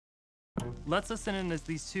Let's listen in as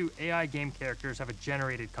these two AI game characters have a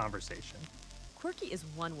generated conversation. Quirky is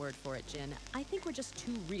one word for it, Jin. I think we're just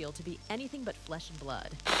too real to be anything but flesh and blood.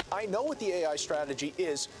 I know what the AI strategy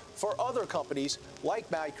is for other companies like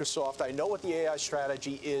Microsoft. I know what the AI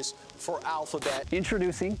strategy is for Alphabet.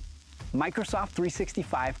 Introducing Microsoft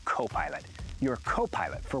 365 Copilot, your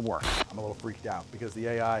Copilot for work. I'm a little freaked out because the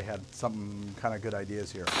AI had some kind of good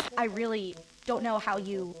ideas here. I really don't know how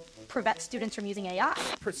you prevent students from using AI.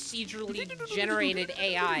 Procedurally generated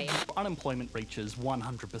AI. Unemployment reaches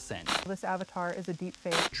 100%. This avatar is a deep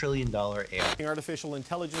fake. $1 trillion AI. Artificial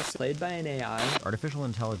intelligence. Played by an AI. Artificial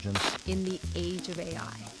intelligence. In the age of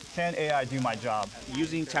AI. Can AI do my job?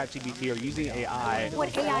 Using ChatGPT or using AI.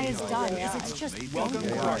 What AI has done is it's just Welcome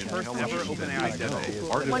to our first ever OpenAI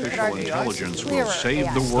demo. Artificial intelligence will save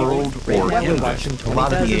the world or end it. A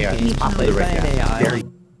lot of the AI is played by an AI. Very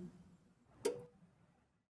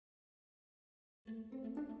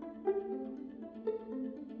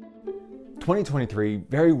 2023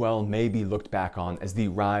 very well may be looked back on as the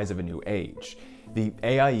rise of a new age. The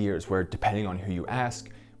AI years where, depending on who you ask,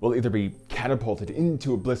 will either be catapulted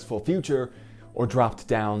into a blissful future or dropped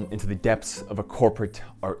down into the depths of a corporate,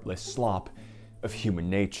 artless slop of human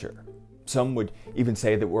nature. Some would even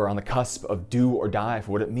say that we're on the cusp of do or die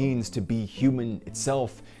for what it means to be human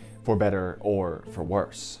itself, for better or for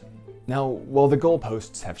worse. Now, while the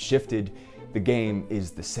goalposts have shifted, the game is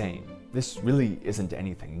the same. This really isn't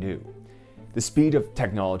anything new. The speed of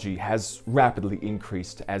technology has rapidly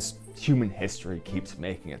increased as human history keeps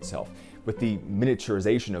making itself, with the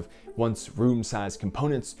miniaturization of once room-sized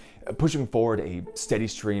components pushing forward a steady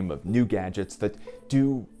stream of new gadgets that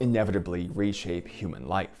do inevitably reshape human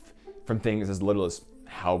life, from things as little as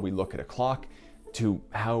how we look at a clock to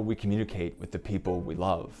how we communicate with the people we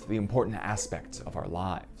love, the important aspects of our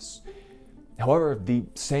lives. However, the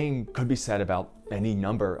same could be said about any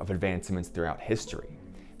number of advancements throughout history.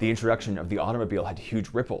 The introduction of the automobile had huge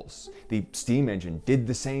ripples. The steam engine did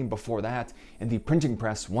the same before that, and the printing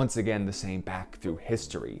press once again the same back through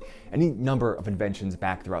history. Any number of inventions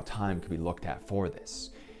back throughout time could be looked at for this.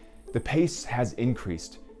 The pace has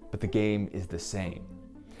increased, but the game is the same.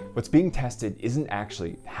 What's being tested isn't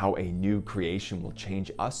actually how a new creation will change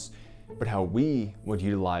us, but how we would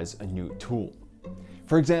utilize a new tool.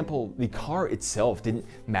 For example, the car itself didn't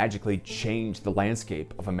magically change the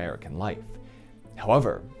landscape of American life.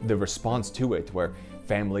 However, the response to it, where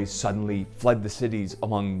families suddenly fled the cities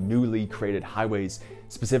along newly created highways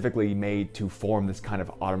specifically made to form this kind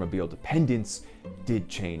of automobile dependence, did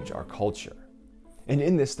change our culture. And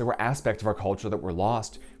in this, there were aspects of our culture that were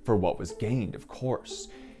lost for what was gained, of course.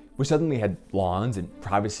 We suddenly had lawns and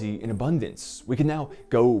privacy in abundance. We could now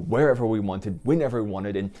go wherever we wanted, whenever we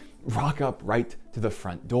wanted, and rock up right to the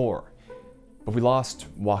front door. But we lost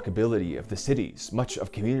walkability of the cities, much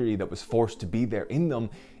of community that was forced to be there in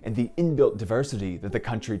them, and the inbuilt diversity that the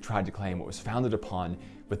country tried to claim it was founded upon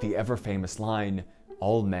with the ever-famous line,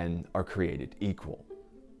 "All men are created equal."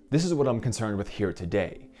 This is what I'm concerned with here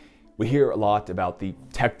today. We hear a lot about the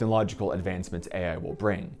technological advancements AI will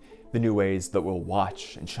bring, the new ways that we'll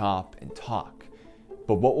watch and shop and talk.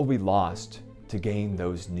 But what will be lost to gain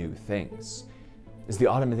those new things? Is the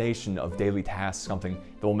automation of daily tasks something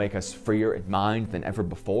that will make us freer in mind than ever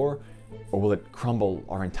before, or will it crumble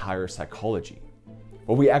our entire psychology?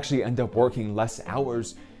 Will we actually end up working less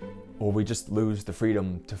hours, or will we just lose the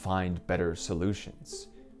freedom to find better solutions?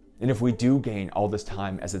 And if we do gain all this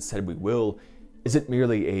time as it said we will, is it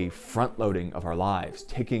merely a front-loading of our lives,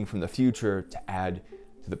 taking from the future to add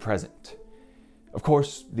to the present? Of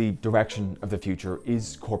course, the direction of the future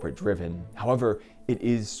is corporate-driven. However, it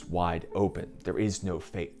is wide open. There is no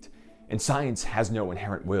fate. And science has no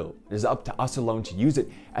inherent will. It is up to us alone to use it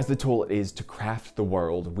as the tool it is to craft the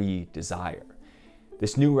world we desire.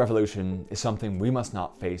 This new revolution is something we must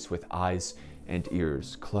not face with eyes and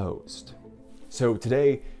ears closed. So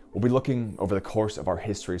today, we'll be looking over the course of our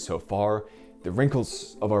history so far, the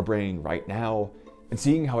wrinkles of our brain right now, and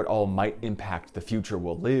seeing how it all might impact the future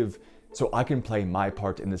we'll live, so I can play my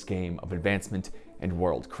part in this game of advancement and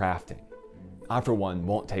world crafting. I, for one,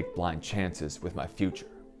 won't take blind chances with my future.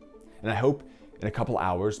 And I hope in a couple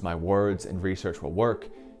hours my words and research will work,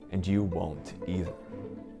 and you won't either.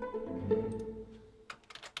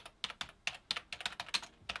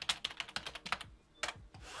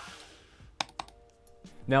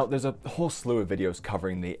 Now, there's a whole slew of videos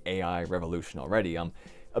covering the AI revolution already. I'm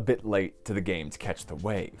a bit late to the game to catch the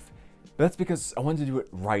wave. But that's because I wanted to do it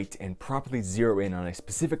right and properly zero in on a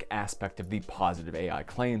specific aspect of the positive AI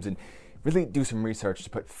claims and really do some research to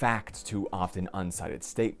put facts to often uncited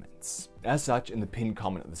statements. As such, in the pinned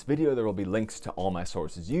comment of this video, there will be links to all my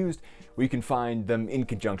sources used, where you can find them in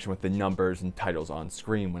conjunction with the numbers and titles on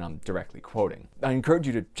screen when I'm directly quoting. I encourage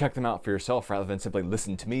you to check them out for yourself rather than simply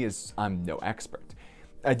listen to me, as I'm no expert.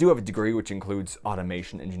 I do have a degree which includes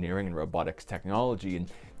automation engineering and robotics technology,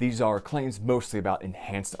 and these are claims mostly about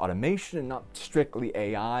enhanced automation and not strictly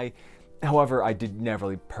AI. However, I did never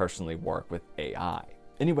really personally work with AI.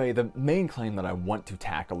 Anyway, the main claim that I want to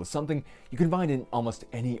tackle is something you can find in almost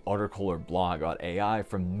any article or blog about AI,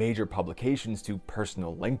 from major publications to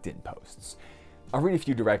personal LinkedIn posts. I'll read a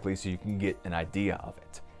few directly so you can get an idea of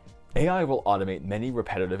it. AI will automate many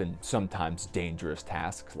repetitive and sometimes dangerous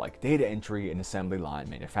tasks like data entry and assembly line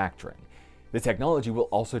manufacturing. The technology will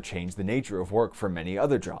also change the nature of work for many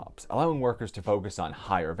other jobs, allowing workers to focus on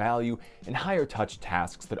higher value and higher touch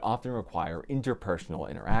tasks that often require interpersonal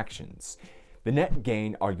interactions. The net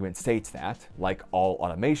gain argument states that, like all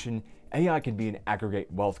automation, AI can be an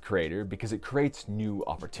aggregate wealth creator because it creates new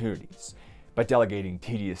opportunities. By delegating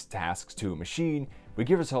tedious tasks to a machine, we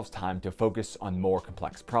give ourselves time to focus on more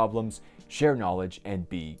complex problems, share knowledge, and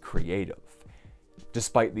be creative.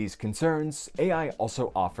 Despite these concerns, AI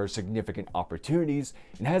also offers significant opportunities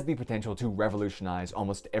and has the potential to revolutionize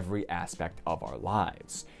almost every aspect of our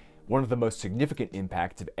lives. One of the most significant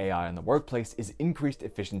impacts of AI in the workplace is increased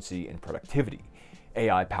efficiency and productivity.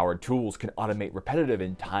 AI-powered tools can automate repetitive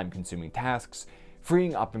and time-consuming tasks,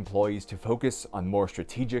 freeing up employees to focus on more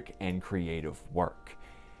strategic and creative work.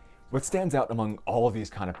 What stands out among all of these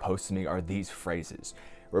kind of posts to me are these phrases: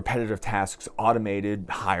 repetitive tasks automated,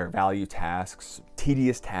 higher value tasks,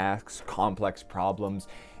 tedious tasks, complex problems,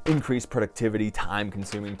 increased productivity,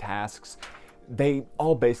 time-consuming tasks. They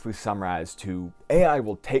all basically summarize to AI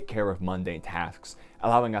will take care of mundane tasks,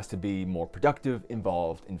 allowing us to be more productive,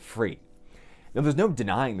 involved, and free. Now, there's no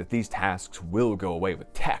denying that these tasks will go away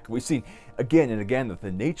with tech. We've seen again and again that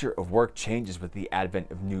the nature of work changes with the advent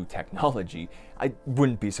of new technology. I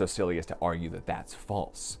wouldn't be so silly as to argue that that's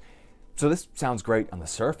false. So this sounds great on the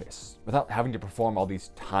surface. Without having to perform all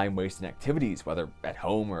these time-wasting activities, whether at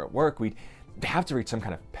home or at work, we'd have to reach some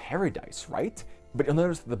kind of paradise, right? But you'll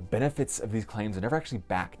notice that the benefits of these claims are never actually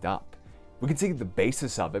backed up. We can see the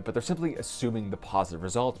basis of it, but they're simply assuming the positive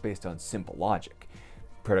results based on simple logic.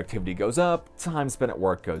 Productivity goes up, time spent at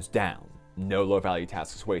work goes down. No low-value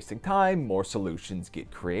tasks wasting time, more solutions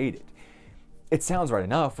get created. It sounds right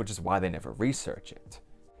enough, which is why they never research it.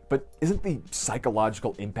 But isn't the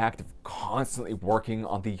psychological impact of constantly working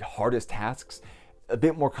on the hardest tasks a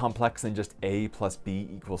bit more complex than just A plus B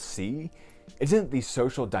equals C? Isn't the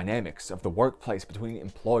social dynamics of the workplace between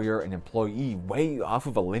employer and employee way off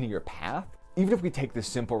of a linear path? Even if we take this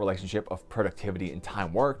simple relationship of productivity and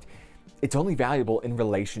time worked, it's only valuable in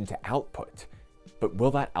relation to output. But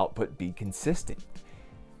will that output be consistent?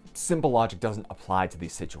 Simple logic doesn't apply to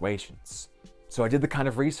these situations. So I did the kind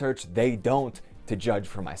of research they don't to judge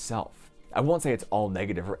for myself. I won't say it's all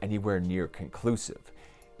negative or anywhere near conclusive,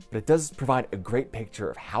 but it does provide a great picture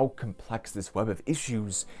of how complex this web of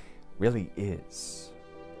issues really is.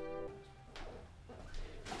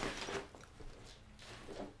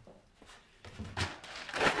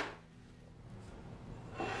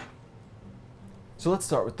 So let's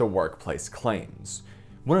start with the workplace claims.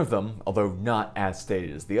 One of them, although not as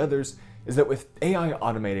stated as the others, is that with AI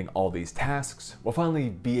automating all these tasks, we'll finally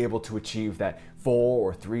be able to achieve that 4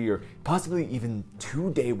 or 3 or possibly even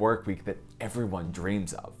 2-day work week that everyone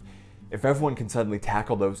dreams of. If everyone can suddenly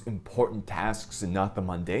tackle those important tasks and not the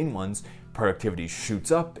mundane ones, productivity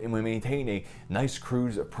shoots up and we maintain a nice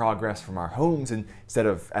cruise of progress from our homes instead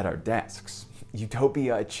of at our desks.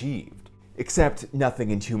 Utopia achieved. Except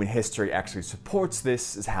nothing in human history actually supports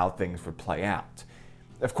this as how things would play out.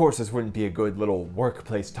 Of course, this wouldn't be a good little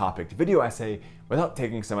workplace topic video essay without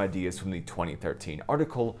taking some ideas from the 2013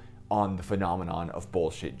 article on the phenomenon of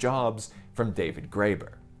bullshit jobs from David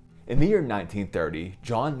Graeber. In the year 1930,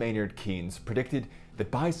 John Maynard Keynes predicted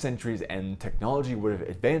that by century's end, technology would have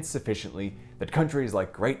advanced sufficiently that countries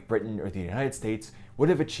like Great Britain or the United States would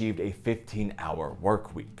have achieved a 15-hour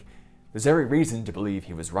work week. There's every reason to believe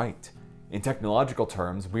he was right. In technological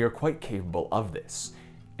terms, we are quite capable of this,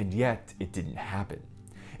 and yet it didn't happen.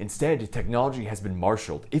 Instead, technology has been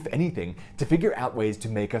marshaled, if anything, to figure out ways to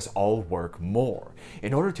make us all work more.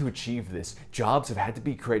 In order to achieve this, jobs have had to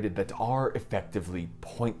be created that are effectively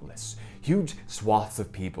pointless. Huge swaths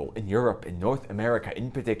of people in Europe and North America in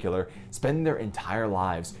particular spend their entire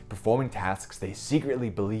lives performing tasks they secretly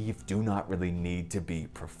believe do not really need to be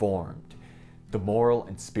performed. The moral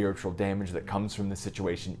and spiritual damage that comes from this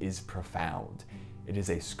situation is profound. It is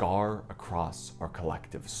a scar across our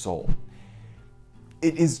collective soul.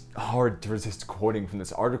 It is hard to resist quoting from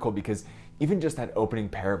this article because even just that opening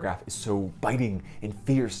paragraph is so biting and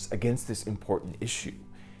fierce against this important issue.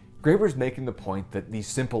 Graeber's making the point that the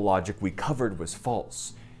simple logic we covered was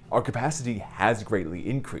false. Our capacity has greatly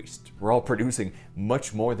increased. We're all producing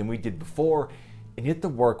much more than we did before, and yet the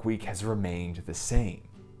work week has remained the same.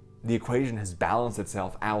 The equation has balanced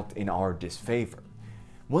itself out in our disfavor.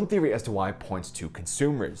 One theory as to why points to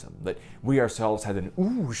consumerism, that we ourselves had an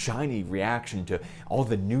ooh shiny reaction to all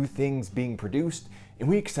the new things being produced, and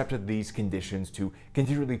we accepted these conditions to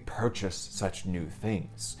continually purchase such new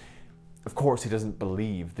things. Of course, he doesn't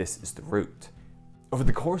believe this is the root. Over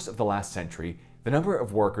the course of the last century, the number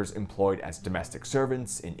of workers employed as domestic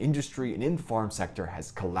servants in industry and in the farm sector has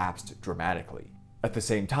collapsed dramatically. At the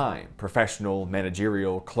same time, professional,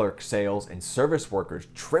 managerial, clerk, sales, and service workers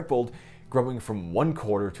tripled, growing from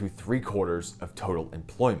 1/4 to 3/4 of total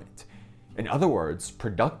employment. In other words,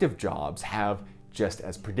 productive jobs have, just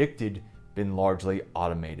as predicted, been largely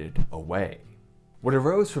automated away. What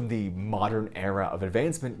arose from the modern era of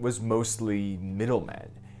advancement was mostly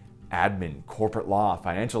middlemen. Admin, corporate law,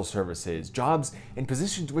 financial services, jobs and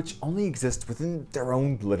positions which only exist within their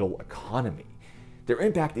own little economy. Their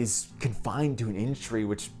impact is confined to an industry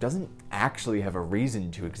which doesn't actually have a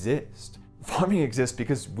reason to exist. Farming exists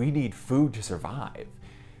because we need food to survive.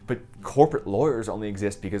 But corporate lawyers only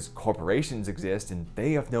exist because corporations exist and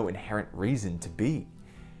they have no inherent reason to be.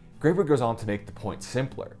 Graeber goes on to make the point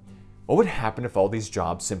simpler. What would happen if all these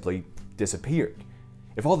jobs simply disappeared?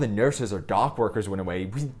 If all the nurses or dock workers went away,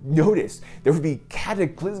 we'd notice there would be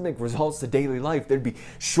cataclysmic results to daily life. There'd be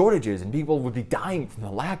shortages and people would be dying from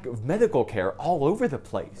the lack of medical care all over the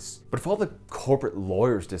place. But if all the corporate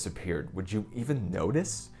lawyers disappeared, would you even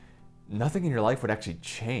notice? Nothing in your life would actually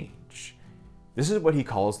change. This is what he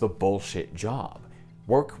calls the bullshit job.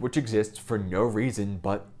 Work which exists for no reason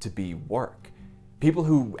but to be work. People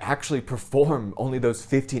who actually perform only those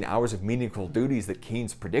 15 hours of meaningful duties that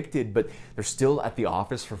Keynes predicted, but they're still at the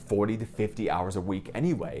office for 40 to 50 hours a week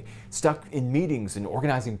anyway, stuck in meetings and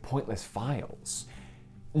organizing pointless files.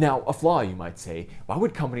 Now, a flaw, you might say. Why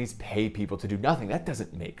would companies pay people to do nothing? That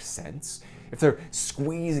doesn't make sense. If they're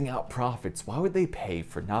squeezing out profits, why would they pay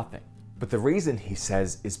for nothing? But the reason, he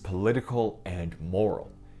says, is political and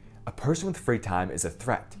moral. A person with free time is a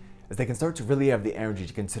threat, as they can start to really have the energy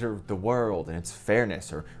to consider the world and its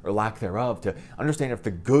fairness or lack thereof, to understand if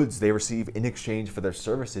the goods they receive in exchange for their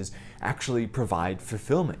services actually provide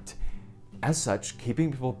fulfillment. As such,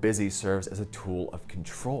 keeping people busy serves as a tool of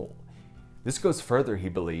control. This goes further, he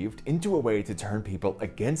believed, into a way to turn people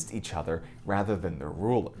against each other rather than their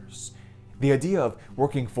rulers. The idea of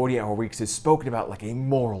working 40-hour weeks is spoken about like a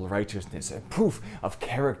moral righteousness, a proof of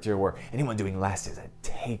character where anyone doing less is a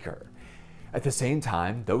taker. At the same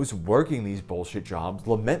time, those working these bullshit jobs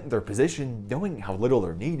lament their position, knowing how little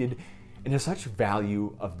they're needed, and as such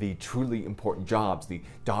value of the truly important jobs, the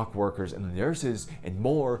dock workers and the nurses and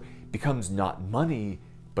more, becomes not money,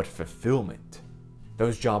 but fulfillment.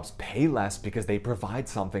 Those jobs pay less because they provide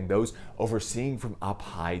something those overseeing from up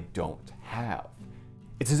high don't have.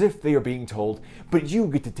 It's as if they are being told, but you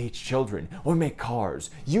get to teach children or make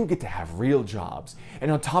cars, you get to have real jobs,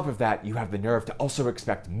 and on top of that you have the nerve to also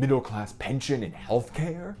expect middle-class pension and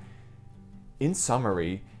healthcare? In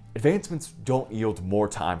summary, advancements don't yield more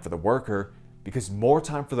time for the worker because more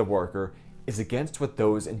time for the worker is against what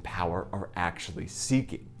those in power are actually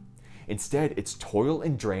seeking. Instead, its toil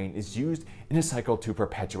and drain is used in a cycle to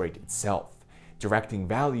perpetuate itself, directing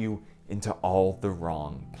value into all the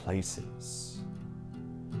wrong places.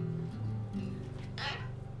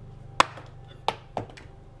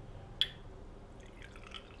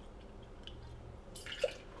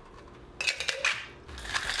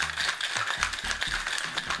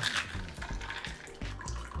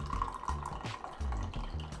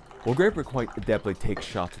 While Graeber quite adeptly takes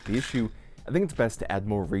shots at the issue, I think it's best to add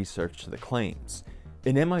more research to the claims.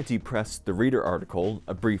 In MIT Press, the Reader article,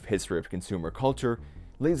 A Brief History of Consumer Culture,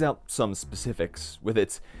 lays out some specifics, with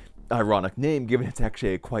its ironic name given it's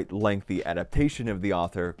actually a quite lengthy adaptation of the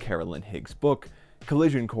author Carolyn Higgs' book,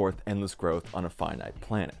 Collision Course: Endless Growth on a Finite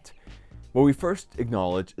Planet. What we first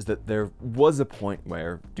acknowledge is that there was a point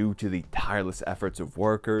where, due to the tireless efforts of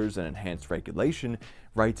workers and enhanced regulation,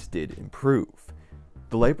 rights did improve.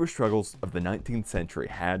 The labor struggles of the 19th century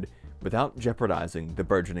had, without jeopardizing the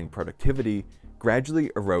burgeoning productivity,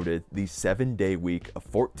 gradually eroded the 7-day week of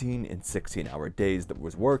 14 and 16-hour days that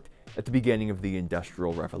was worked at the beginning of the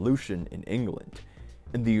Industrial Revolution in England.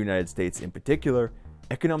 In the United States in particular,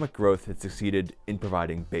 economic growth had succeeded in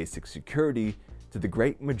providing basic security to the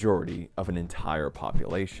great majority of an entire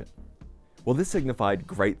population. While this signified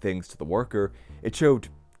great things to the worker, it showed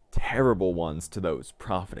terrible ones to those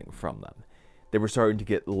profiting from them. They were starting to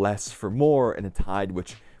get less for more in a tide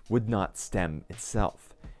which would not stem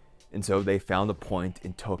itself. And so they found a point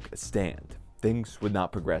and took a stand. Things would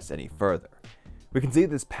not progress any further. We can see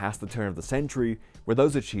this past the turn of the century, where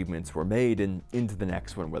those achievements were made, and into the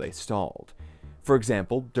next one where they stalled. For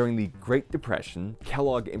example, during the Great Depression,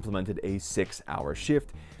 Kellogg implemented a 6-hour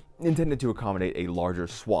shift intended to accommodate a larger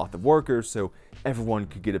swath of workers so everyone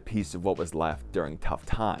could get a piece of what was left during tough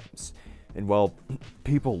times. And well,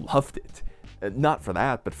 people loved it. Not for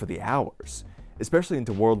that, but for the hours. Especially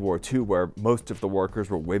into World War II, where most of the workers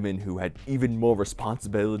were women who had even more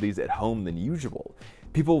responsibilities at home than usual.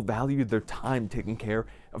 People valued their time taking care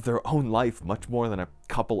of their own life much more than a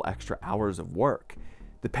couple extra hours of work.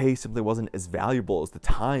 The pay simply wasn't as valuable as the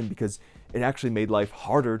time because it actually made life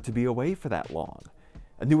harder to be away for that long.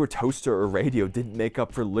 A newer toaster or radio didn't make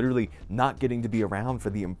up for literally not getting to be around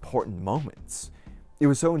for the important moments. It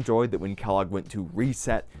was so enjoyed that when Kellogg went to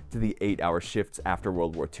reset to the 8-hour shifts after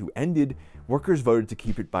World War II ended, workers voted to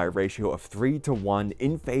keep it by a ratio of 3-to-1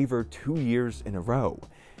 in favor 2 years in a row.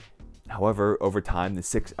 However, over time, the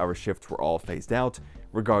 6-hour shifts were all phased out,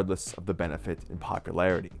 regardless of the benefit and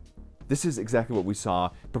popularity. This is exactly what we saw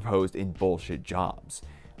proposed in Bullshit Jobs.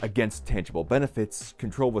 Against tangible benefits,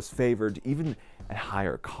 control was favored even at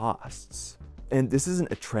higher costs. And this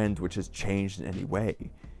isn't a trend which has changed in any way.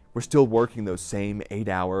 We're still working those same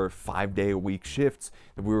 8-hour, 5-day-a-week shifts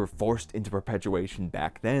that we were forced into perpetuation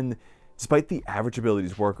back then, despite the average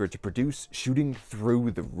abilities worker to produce shooting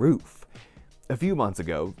through the roof. A few months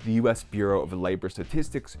ago, the US Bureau of Labor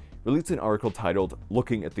Statistics released an article titled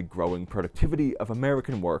 "Looking at the Growing Productivity of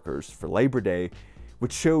American Workers for Labor Day,"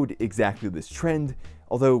 which showed exactly this trend,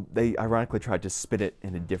 although they ironically tried to spin it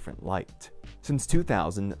in a different light. Since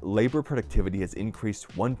 2000, labor productivity has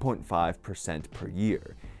increased 1.5% per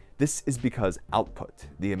year. This is because output,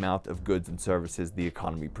 the amount of goods and services the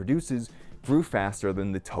economy produces, grew faster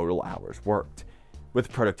than the total hours worked.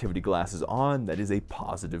 With productivity glasses on, that is a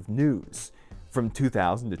positive news. From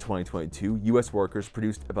 2000 to 2022, US workers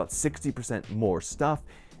produced about 60% more stuff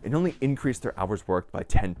and only increased their hours worked by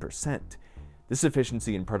 10%. This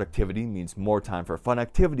efficiency and productivity means more time for fun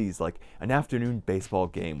activities like an afternoon baseball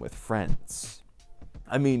game with friends.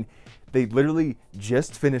 I mean, they literally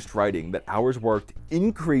just finished writing that hours worked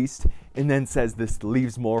increased and then says this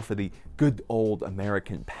leaves more for the good old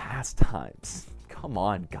American pastimes. Come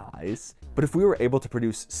on, guys. But if we were able to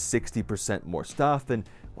produce 60% more stuff, then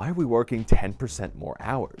why are we working 10% more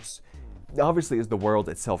hours? Obviously, as the world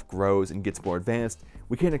itself grows and gets more advanced,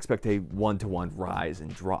 we can't expect a one-to-one rise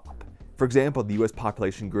and drop. For example, the US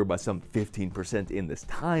population grew by some 15% in this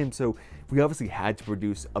time, so we obviously had to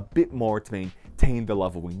produce a bit more to maintain the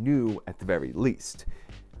level we knew at the very least.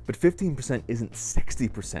 But 15% isn't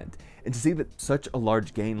 60%, and to see that such a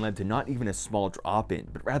large gain led to not even a small drop in,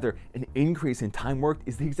 but rather an increase in time worked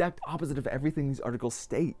is the exact opposite of everything these articles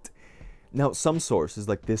state. Now, some sources,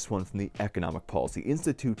 like this one from the Economic Policy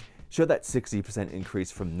Institute, show that 60% increase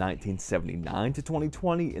from 1979 to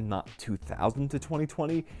 2020 and not 2000 to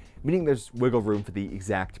 2020, meaning there's wiggle room for the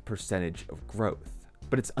exact percentage of growth.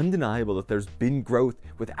 But it's undeniable that there's been growth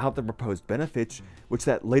without the proposed benefits, which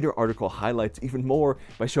that later article highlights even more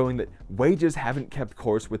by showing that wages haven't kept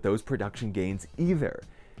course with those production gains either.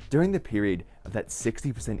 During the period of that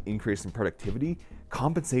 60% increase in productivity,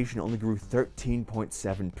 compensation only grew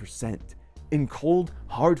 13.7%. In cold,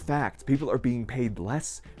 hard facts, people are being paid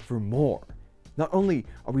less for more. Not only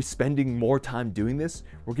are we spending more time doing this,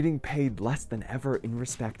 we're getting paid less than ever in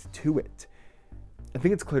respect to it. I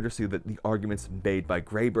think it's clear to see that the arguments made by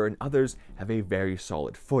Graeber and others have a very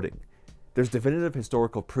solid footing. There's definitive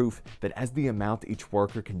historical proof that as the amount each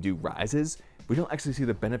worker can do rises, we don't actually see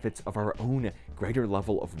the benefits of our own greater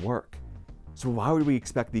level of work. So why would we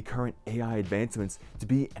expect the current AI advancements to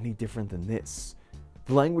be any different than this?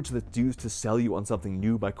 The language that's used to sell you on something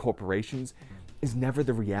new by corporations is never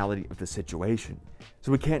the reality of the situation,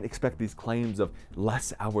 so we can't expect these claims of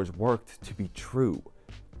less hours worked to be true.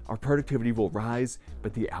 Our productivity will rise,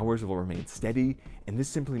 but the hours will remain steady, and this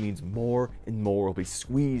simply means more and more will be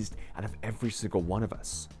squeezed out of every single one of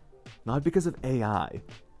us. Not because of AI,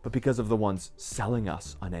 but because of the ones selling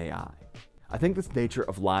us on AI. I think this nature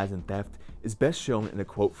of lies and theft is best shown in a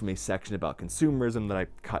quote from a section about consumerism that I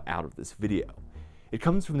cut out of this video. It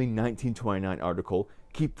comes from the 1929 article,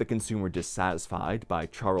 "Keep the Consumer Dissatisfied" by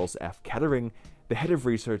Charles F. Kettering, the head of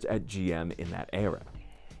research at GM in that era.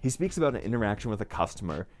 He speaks about an interaction with a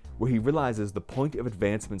customer where he realizes the point of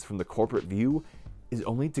advancements from the corporate view is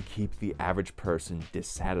only to keep the average person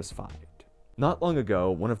dissatisfied. Not long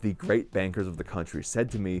ago, one of the great bankers of the country said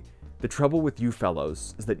to me, The trouble with you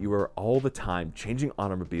fellows is that you are all the time changing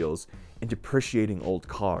automobiles and depreciating old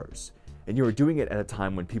cars, and you are doing it at a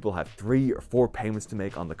time when people have 3 or 4 payments to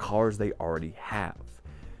make on the cars they already have.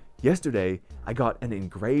 Yesterday, I got an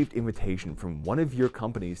engraved invitation from one of your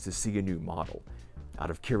companies to see a new model. Out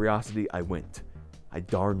of curiosity, I went. I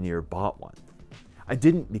darn near bought one. I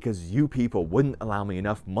didn't because you people wouldn't allow me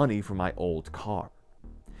enough money for my old car.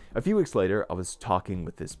 A few weeks later, I was talking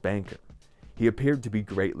with this banker. He appeared to be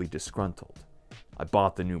greatly disgruntled. I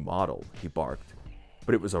bought the new model, he barked,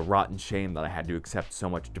 but it was a rotten shame that I had to accept so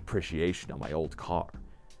much depreciation on my old car.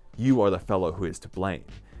 You are the fellow who is to blame.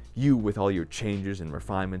 You, with all your changes and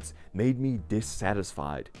refinements, made me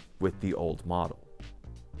dissatisfied with the old model.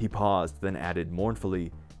 He paused, then added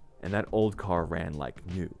mournfully, and that old car ran like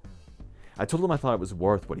new. I told him I thought it was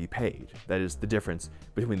worth what he paid, that is, the difference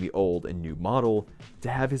between the old and new model,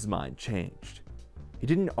 to have his mind changed. He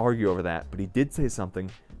didn't argue over that, but he did say something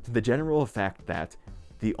to the general effect that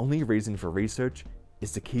the only reason for research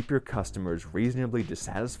is to keep your customers reasonably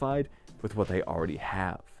dissatisfied with what they already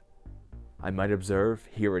have. I might observe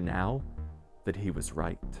here and now that he was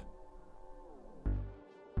right.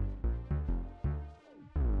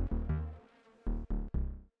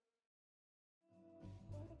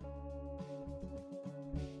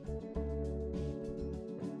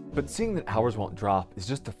 But seeing that hours won't drop is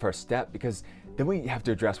just the first step, because then we have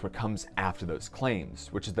to address what comes after those claims,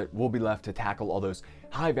 which is that we'll be left to tackle all those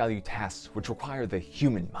high-value tasks which require the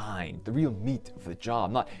human mind, the real meat of the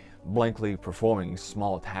job, not blankly performing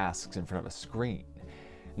small tasks in front of a screen.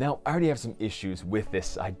 Now, I already have some issues with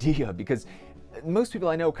this idea because most people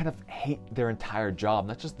I know kind of hate their entire job,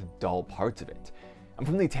 not just the dull parts of it. I'm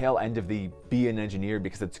from the tail end of the be an engineer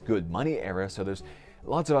because it's good money era, so there's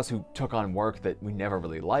lots of us who took on work that we never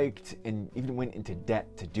really liked and even went into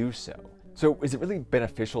debt to do so. So is it really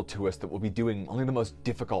beneficial to us that we'll be doing only the most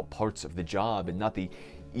difficult parts of the job and not the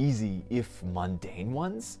easy, if mundane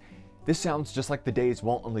ones? This sounds just like the days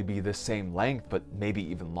won't only be the same length, but maybe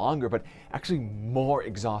even longer, but actually more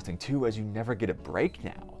exhausting too, as you never get a break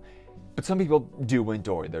now. But some people do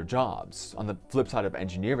enjoy their jobs. On the flip side of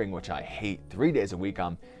engineering, which I hate 3 days a week,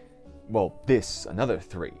 well, this another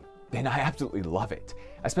 3. And I absolutely love it.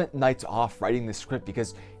 I spent nights off writing this script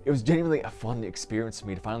because it was genuinely a fun experience for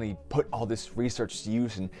me to finally put all this research to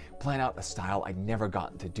use and plan out a style I'd never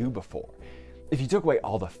gotten to do before. If you took away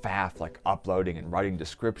all the faff like uploading and writing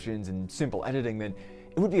descriptions and simple editing, then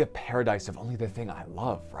it would be a paradise of only the thing I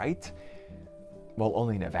love, right? Well,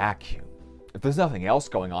 only in a vacuum. If there's nothing else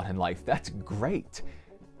going on in life, that's great.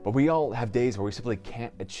 But we all have days where we simply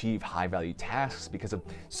can't achieve high-value tasks because of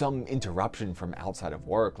some interruption from outside of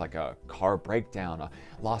work, like a car breakdown, a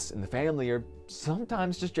loss in the family, or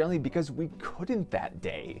sometimes just generally because we couldn't that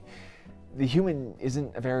day. The human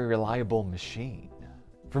isn't a very reliable machine.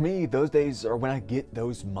 For me, those days are when I get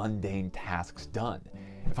those mundane tasks done.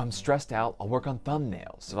 If I'm stressed out, I'll work on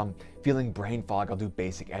thumbnails. If I'm feeling brain fog, I'll do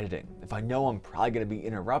basic editing. If I know I'm probably going to be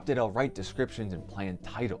interrupted, I'll write descriptions and plan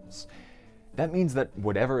titles. That means that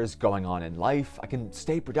whatever is going on in life, I can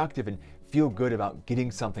stay productive and feel good about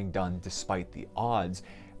getting something done despite the odds,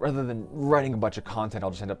 rather than writing a bunch of content I'll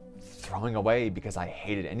just end up throwing away because I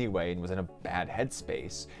hate it anyway and was in a bad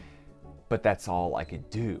headspace. But that's all I can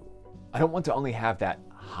do. I don't want to only have that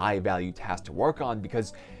high-value task to work on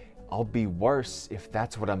because I'll be worse if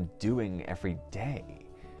that's what I'm doing every day.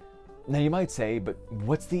 Now you might say, but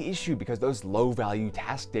what's the issue? Because those low-value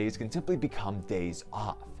task days can simply become days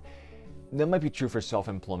off. That might be true for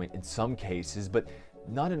self-employment in some cases, but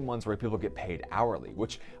not in ones where people get paid hourly,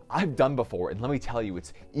 which I've done before, and let me tell you,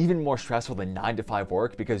 it's even more stressful than 9-to-5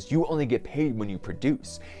 work because you only get paid when you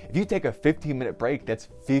produce. If you take a 15-minute break, that's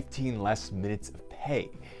 15 less minutes of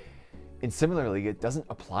pay. And similarly, it doesn't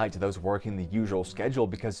apply to those working the usual schedule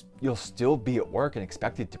because you'll still be at work and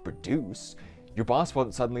expected to produce. Your boss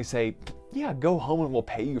won't suddenly say, yeah, go home and we'll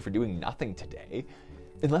pay you for doing nothing today.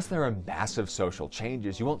 Unless there are massive social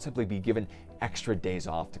changes, you won't simply be given extra days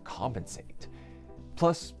off to compensate.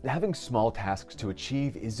 Plus, having small tasks to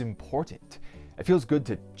achieve is important. It feels good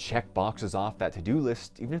to check boxes off that to-do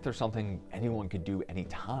list, even if there's something anyone could do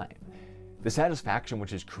anytime. The satisfaction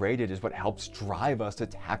which is created is what helps drive us to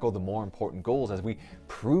tackle the more important goals as we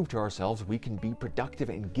prove to ourselves we can be productive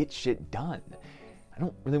and get shit done. I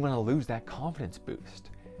don't really want to lose that confidence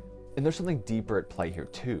boost. And there's something deeper at play here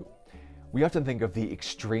too. We often think of the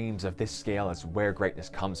extremes of this scale as where greatness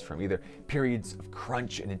comes from, either periods of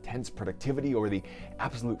crunch and intense productivity or the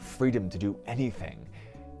absolute freedom to do anything.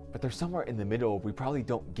 But there's somewhere in the middle we probably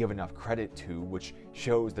don't give enough credit to, which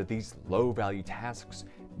shows that these low-value tasks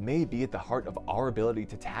may be at the heart of our ability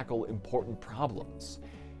to tackle important problems.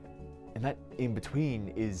 And that in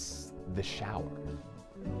between is the shower.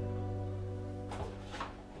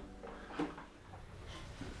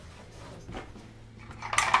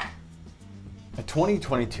 A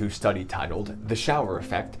 2022 study titled "The Shower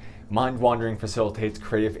Effect: Mind-Wandering Facilitates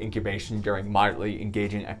Creative Incubation During Moderately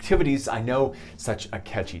Engaging Activities." I know, such a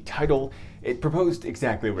catchy title. It proposed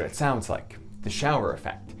exactly what it sounds like: the shower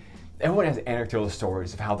effect. Everyone has anecdotal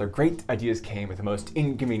stories of how their great ideas came at the most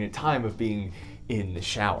inconvenient time of being in the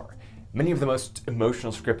shower. Many of the most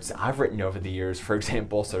emotional scripts I've written over the years, for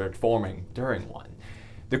example, started forming during one.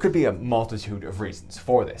 There could be a multitude of reasons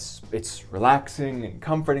for this. It's relaxing and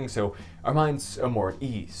comforting, so our minds are more at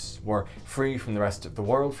ease. We're free from the rest of the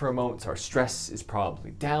world for a moment, our stress is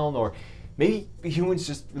probably down, or maybe humans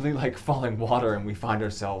just really like falling water and we find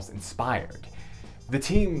ourselves inspired. The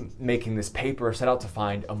team making this paper set out to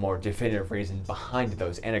find a more definitive reason behind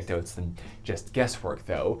those anecdotes than just guesswork,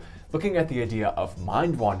 though, looking at the idea of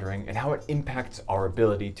mind wandering and how it impacts our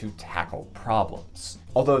ability to tackle problems.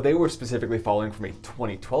 Although they were specifically following from a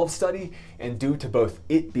 2012 study, and due to both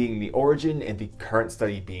it being the origin and the current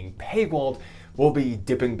study being paywalled, we'll be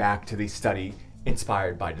dipping back to the study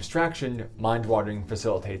inspired by distraction, mind wandering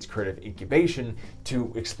facilitates creative incubation,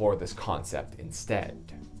 to explore this concept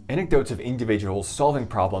instead. Anecdotes of individuals solving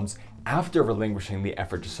problems after relinquishing the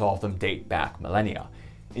effort to solve them date back millennia.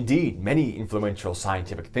 Indeed, many influential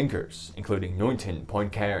scientific thinkers, including Newton,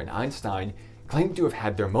 Poincaré, and Einstein, claim to have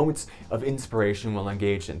had their moments of inspiration while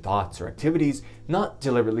engaged in thoughts or activities not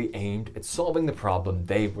deliberately aimed at solving the problem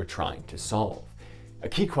they were trying to solve. A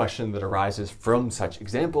key question that arises from such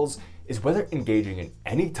examples is whether engaging in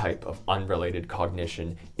any type of unrelated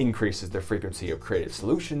cognition increases the frequency of creative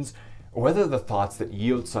solutions, or whether the thoughts that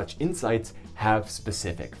yield such insights have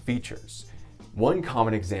specific features. One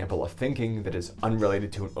common example of thinking that is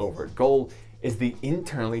unrelated to an overt goal is the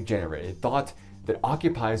internally generated thought that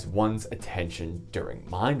occupies one's attention during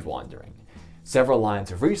mind wandering. Several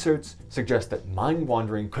lines of research suggest that mind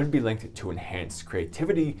wandering could be linked to enhanced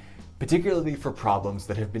creativity, particularly for problems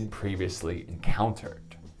that have been previously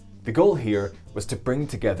encountered. The goal here was to bring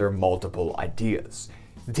together multiple ideas.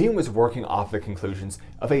 The team was working off the conclusions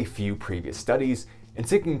of a few previous studies and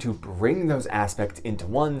seeking to bring those aspects into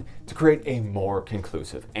one to create a more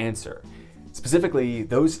conclusive answer. Specifically,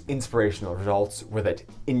 those inspirational results were that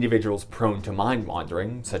individuals prone to mind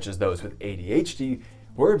wandering, such as those with ADHD,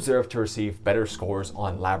 were observed to receive better scores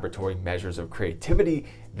on laboratory measures of creativity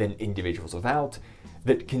than individuals without,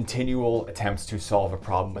 that continual attempts to solve a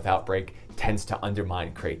problem without break tends to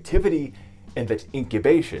undermine creativity, and that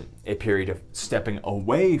incubation, a period of stepping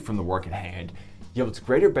away from the work at hand, yields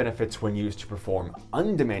greater benefits when used to perform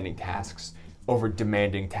undemanding tasks over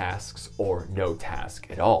demanding tasks or no task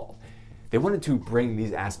at all. They wanted to bring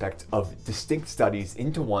these aspects of distinct studies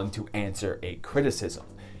into one to answer a criticism.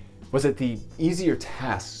 Was it the easier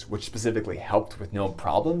tasks which specifically helped with known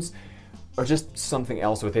problems, or just something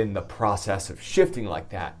else within the process of shifting like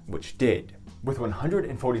that which did? With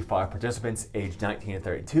 145 participants aged 19 and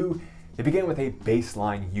 32, they began with a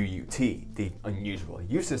baseline UUT, the unusual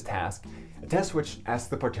uses task, a test which asks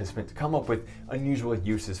the participant to come up with unusual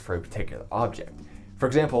uses for a particular object. For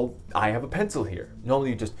example, I have a pencil here. Normally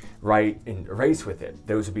you just write and erase with it.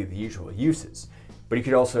 Those would be the usual uses. But you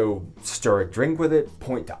could also stir a drink with it,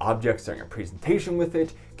 point to objects during a presentation with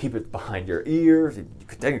it, keep it behind your ears, you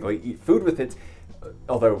could technically eat food with it,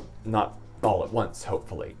 although not all at once,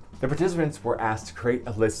 hopefully. The participants were asked to create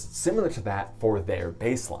a list similar to that for their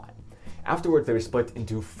baseline. Afterwards, they were split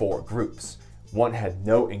into 4 groups. One had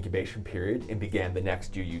no incubation period and began the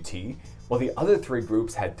next UUT, while the other 3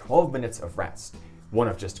 groups had 12 minutes of rest, one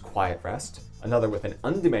of just quiet rest, another with an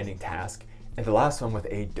undemanding task, and the last one with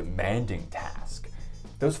a demanding task.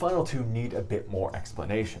 Those final 2 need a bit more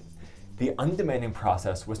explanation. The undemanding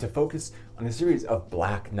process was to focus on a series of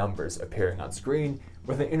black numbers appearing on screen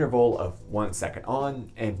with an interval of 1 second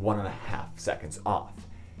on and 1.5 seconds off.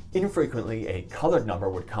 Infrequently, a colored number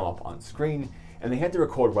would come up on screen, and they had to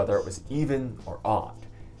record whether it was even or odd.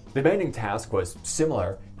 The demanding task was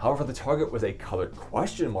similar, however the target was a colored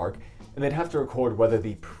question mark, and they'd have to record whether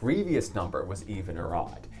the previous number was even or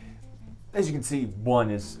odd. As you can see, one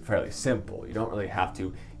is fairly simple. You don't really have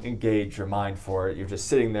to engage your mind for it. You're just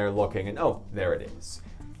sitting there looking and oh, there it is.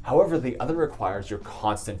 However, the other requires your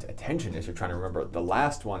constant attention as you're trying to remember the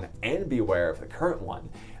last one and be aware of the current one.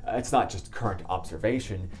 It's not just current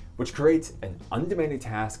observation, which creates an undemanding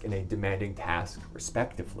task and a demanding task,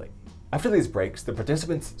 respectively. After these breaks, the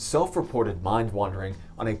participants self-reported mind wandering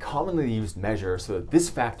on a commonly used measure so that this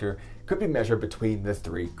factor could be measured between the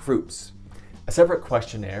 3 groups. A separate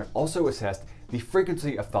questionnaire also assessed the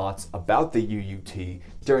frequency of thoughts about the UUT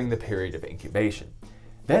during the period of incubation.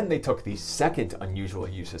 Then they took the second unusual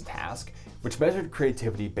uses task, which measured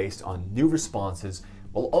creativity based on new responses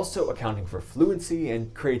while also accounting for fluency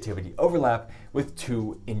and creativity overlap with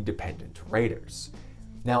 2 independent raters.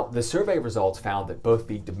 Now, the survey results found that both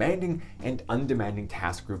the demanding and undemanding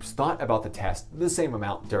task groups thought about the test the same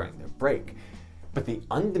amount during their break, but the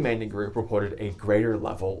undemanding group reported a greater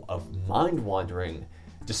level of mind wandering.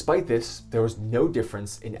 Despite this, there was no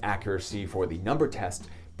difference in accuracy for the number test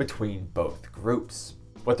between both groups.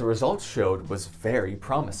 What the results showed was very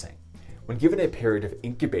promising. When given a period of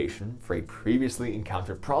incubation for a previously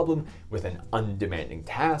encountered problem with an undemanding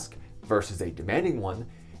task versus a demanding one,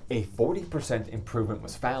 a 40% improvement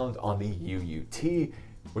was found on the UUT,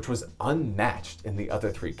 which was unmatched in the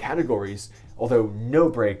other 3 categories, although no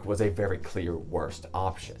break was a very clear worst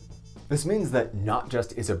option. This means that not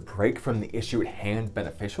just is a break from the issue at hand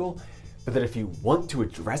beneficial, but that if you want to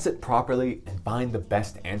address it properly and find the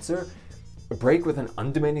best answer, a break with an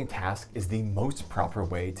undemanding task is the most proper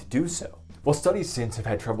way to do so. While studies since have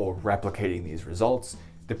had trouble replicating these results,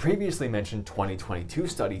 the previously mentioned 2022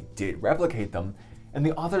 study did replicate them, and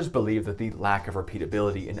the authors believe that the lack of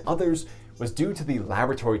repeatability in others was due to the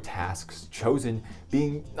laboratory tasks chosen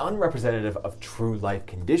being unrepresentative of true life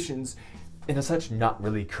conditions, and as such not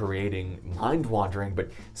really creating mind wandering,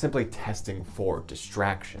 but simply testing for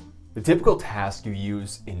distraction. The typical task you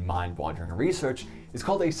use in mind wandering research is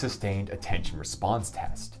called a sustained attention response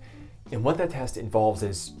test. And what that test involves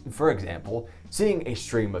is, for example, seeing a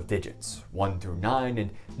stream of digits, 1 through 9, and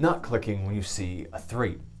not clicking when you see a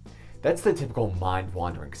 3. That's the typical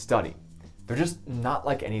mind-wandering study. They're just not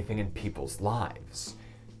like anything in people's lives.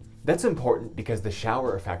 That's important because the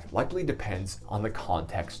shower effect likely depends on the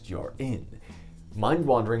context you're in.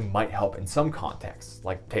 Mind-wandering might help in some contexts,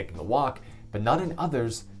 like taking a walk, but not in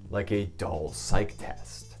others, like a dull psych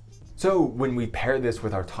test. So when we pair this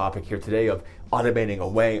with our topic here today of automating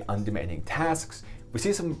away undemanding tasks, we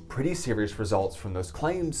see some pretty serious results from those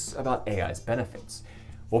claims about AI's benefits.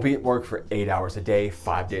 We'll be at work for 8 hours a day,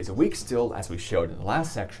 5 days a week still, as we showed in the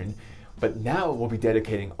last section, but now we'll be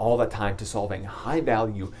dedicating all that time to solving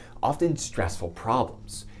high-value, often stressful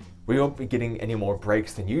problems. We won't be getting any more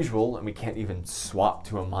breaks than usual, and we can't even swap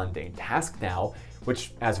to a mundane task now,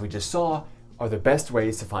 which, as we just saw, are the best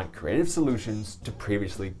ways to find creative solutions to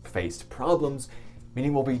previously faced problems,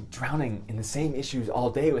 meaning we'll be drowning in the same issues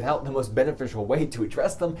all day without the most beneficial way to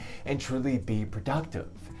address them and truly be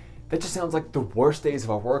productive. That just sounds like the worst days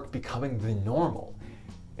of our work becoming the normal.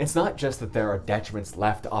 It's not just that there are detriments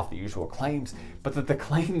left off the usual claims, but that the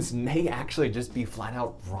claims may actually just be flat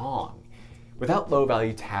out wrong. Without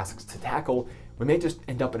low-value tasks to tackle, we may just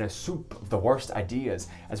end up in a soup of the worst ideas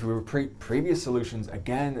as we repeat previous solutions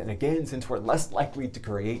again and again since we're less likely to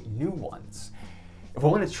create new ones. If we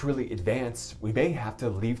want to truly advance, we may have to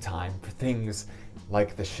leave time for things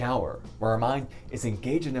like the shower, where our mind is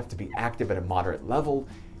engaged enough to be active at a moderate level,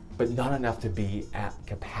 but not enough to be at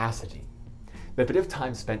capacity. That bit of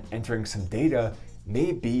time spent entering some data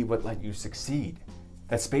may be what let you succeed.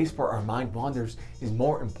 That space where our mind wanders is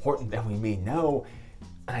more important than we may know,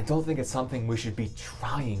 and I don't think it's something we should be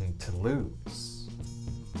trying to lose.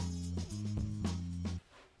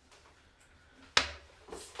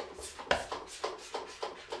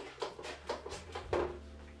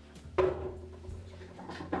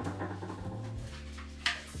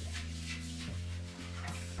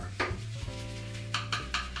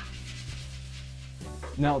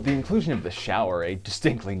 Now, the inclusion of the shower, a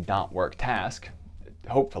distinctly not work task,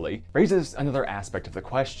 hopefully, raises another aspect of the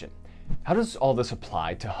question. How does all this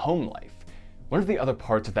apply to home life? One of the other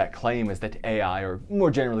parts of that claim is that AI, or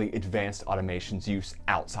more generally advanced automation's use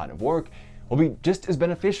outside of work, will be just as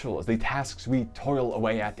beneficial as the tasks we toil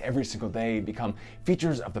away at every single day become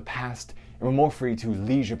features of the past and we're more free to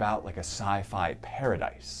leisure about like a sci-fi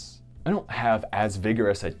paradise. I don't have as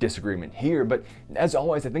vigorous a disagreement here, but as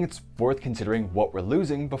always, I think it's worth considering what we're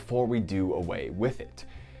losing before we do away with it.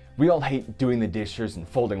 We all hate doing the dishes and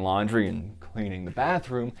folding laundry and cleaning the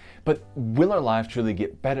bathroom, but will our lives truly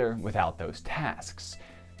get better without those tasks?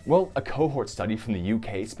 Well, a cohort study from the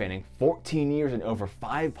UK spanning 14 years and over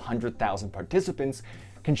 500,000 participants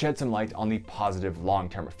can shed some light on the positive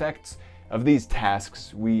long-term effects of these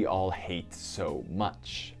tasks we all hate so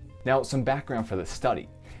much. Now, some background for this study.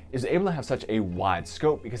 Is able to have such a wide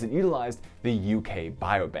scope because it utilized the UK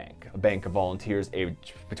Biobank, a bank of volunteers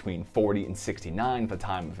aged between 40 and 69 at the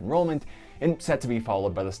time of enrollment, and set to be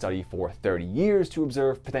followed by the study for 30 years to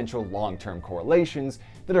observe potential long-term correlations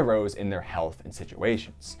that arose in their health and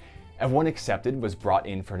situations. Everyone accepted was brought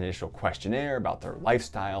in for an initial questionnaire about their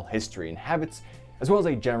lifestyle, history, and habits, as well as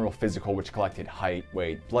a general physical which collected height,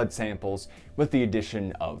 weight, blood samples, with the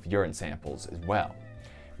addition of urine samples as well.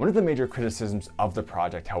 One of the major criticisms of the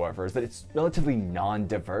project, however, is that it's relatively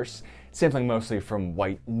non-diverse, sampling mostly from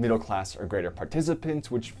white, middle-class, or greater participants,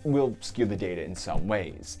 which will skew the data in some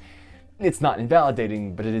ways. It's not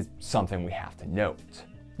invalidating, but it is something we have to note.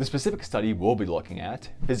 The specific study we'll be looking at,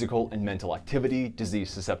 Physical and Mental Activity, Disease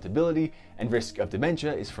Susceptibility, and Risk of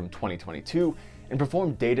Dementia, is from 2022, and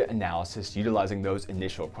performed data analysis utilizing those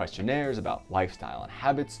initial questionnaires about lifestyle and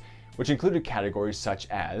habits, which included categories such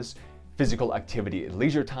as physical activity at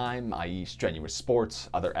leisure time, i.e. strenuous sports,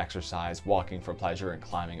 other exercise, walking for pleasure, and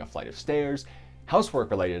climbing a flight of stairs,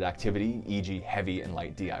 housework-related activity, e.g. heavy and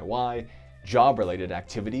light DIY, job-related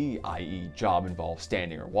activity, i.e. job involved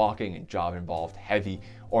standing or walking, and job involved heavy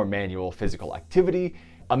or manual physical activity.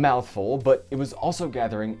 A mouthful, but it was also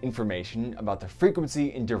gathering information about the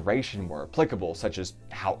frequency and duration where applicable, such as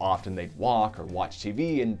how often they'd walk or watch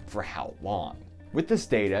TV and for how long. With this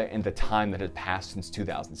data and the time that had passed since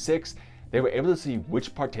 2006, they were able to see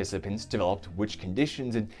which participants developed which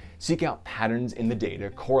conditions and seek out patterns in the data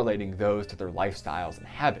correlating those to their lifestyles and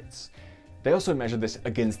habits. They also measured this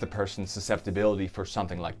against the person's susceptibility for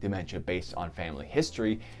something like dementia based on family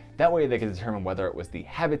history. That way they could determine whether it was the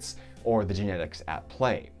habits or the genetics at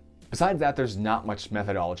play. Besides that, there's not much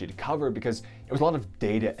methodology to cover because it was a lot of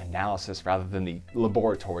data analysis rather than the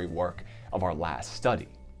laboratory work of our last study.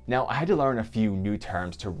 Now, I had to learn a few new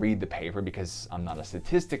terms to read the paper because I'm not a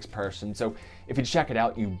statistics person, so if you check it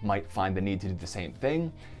out, you might find the need to do the same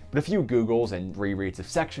thing. But a few Googles and rereads of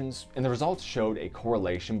sections, and the results showed a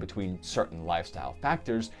correlation between certain lifestyle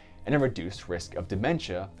factors and a reduced risk of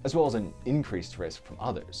dementia, as well as an increased risk from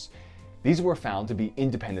others. These were found to be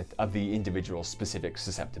independent of the individual's specific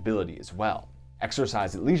susceptibility as well.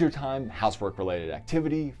 Exercise at leisure time, housework-related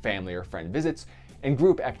activity, family or friend visits, and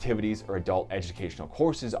group activities or adult educational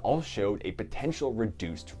courses all showed a potential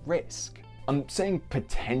reduced risk. I'm saying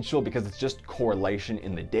potential because it's just correlation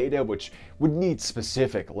in the data, which would need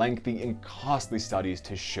specific, lengthy, and costly studies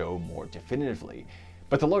to show more definitively.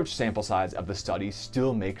 But the large sample size of the study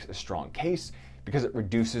still makes a strong case because it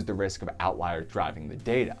reduces the risk of outliers driving the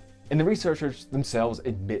data. And the researchers themselves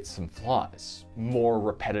admit some flaws. More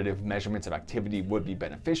repetitive measurements of activity would be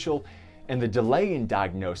beneficial, and the delay in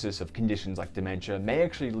diagnosis of conditions like dementia may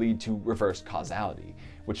actually lead to reverse causality,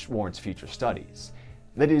 which warrants future studies.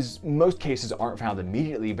 That is, most cases aren't found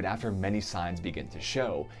immediately, but after many signs begin to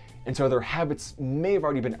show, and so their habits may have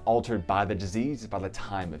already been altered by the disease by the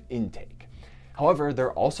time of intake. However,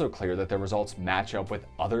 they're also clear that their results match up with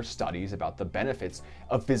other studies about the benefits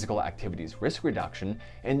of physical activity's risk reduction,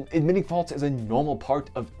 and admitting faults is a normal part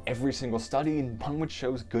of every single study and one which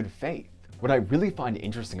shows good faith. What I really find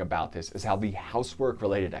interesting about this is how the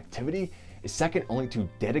housework-related activity is second only to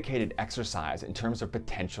dedicated exercise in terms of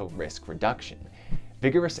potential risk reduction.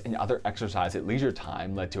 Vigorous and other exercise at leisure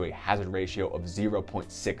time led to a hazard ratio of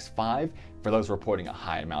 0.65 for those reporting a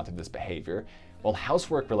high amount of this behavior, while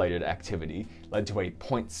housework-related activity led to a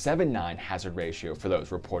 0.79 hazard ratio for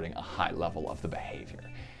those reporting a high level of the behavior.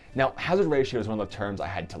 Now, hazard ratio is one of the terms I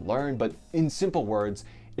had to learn, but in simple words,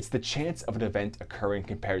 it's the chance of an event occurring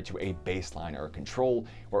compared to a baseline or a control,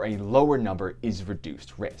 where a lower number is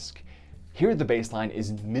reduced risk. Here, the baseline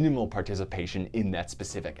is minimal participation in that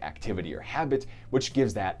specific activity or habit, which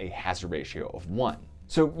gives that a hazard ratio of 1.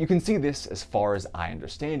 So you can see this, as far as I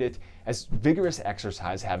understand it, as vigorous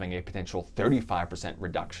exercise having a potential 35%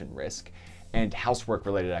 reduction risk, and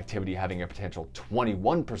housework-related activity having a potential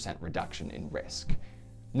 21% reduction in risk.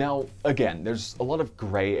 Now, again, there's a lot of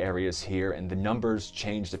gray areas here, and the numbers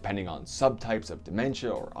change depending on subtypes of dementia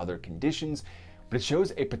or other conditions, but it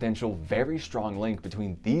shows a potential very strong link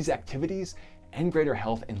between these activities and greater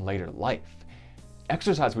health in later life.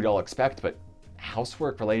 Exercise we'd all expect, but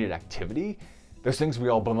housework-related activity? Those things we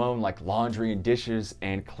all bemoan like laundry and dishes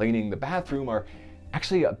and cleaning the bathroom are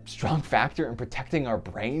actually a strong factor in protecting our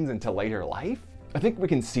brains into later life? I think we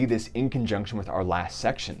can see this in conjunction with our last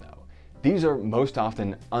section though. These are most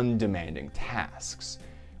often undemanding tasks.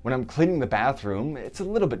 When I'm cleaning the bathroom, it's a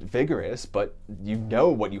little bit vigorous, but you know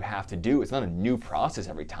what you have to do. It's not a new process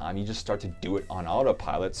every time. You just start to do it on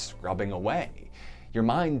autopilot, scrubbing away. Your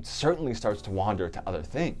mind certainly starts to wander to other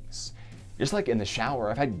things. Just like in the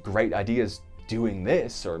shower, I've had great ideas doing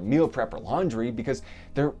this or meal prep or laundry because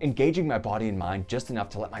they're engaging my body and mind just enough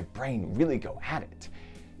to let my brain really go at it.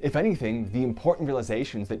 If anything, the important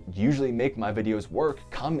realizations that usually make my videos work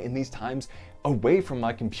come in these times away from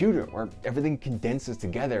my computer where everything condenses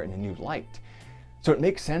together in a new light. So it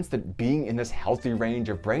makes sense that being in this healthy range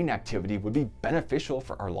of brain activity would be beneficial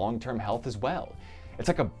for our long-term health as well. It's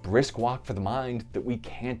like a brisk walk for the mind that we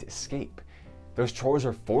can't escape. Those chores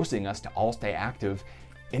are forcing us to all stay active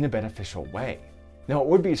in a beneficial way. Now, it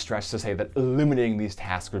would be a stretch to say that eliminating these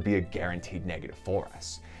tasks would be a guaranteed negative for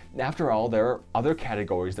us. After all, there are other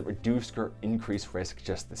categories that reduce or increase risk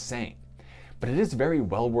just the same. But it is very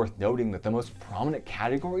well worth noting that the most prominent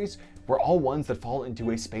categories were all ones that fall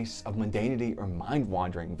into a space of mundanity or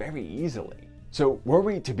mind-wandering very easily. So were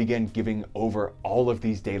we to begin giving over all of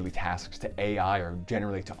these daily tasks to AI or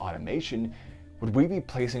generally to automation, would we be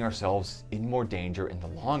placing ourselves in more danger in the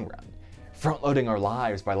long run? Front-loading our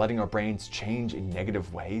lives by letting our brains change in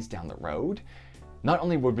negative ways down the road? Not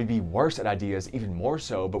only would we be worse at ideas even more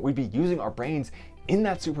so, but we'd be using our brains in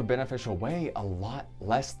that super beneficial way a lot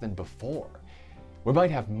less than before. We might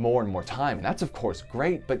have more and more time, and that's of course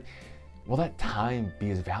great, but will that time be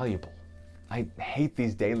as valuable? I hate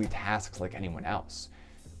these daily tasks like anyone else,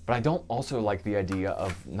 but I don't also like the idea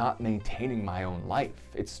of not maintaining my own life.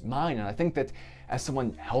 It's mine, and I think that as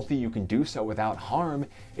someone healthy who can do so without harm,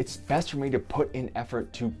 it's best for me to put in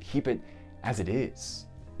effort to keep it as it is.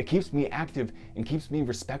 It keeps me active and keeps me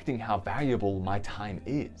respecting how valuable my time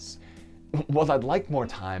is. While I'd like more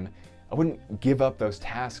time, I wouldn't give up those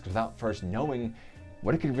tasks without first knowing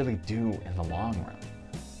what it could really do in the long run.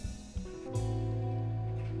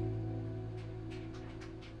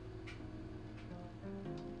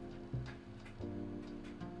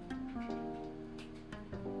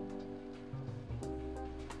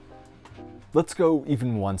 Let's go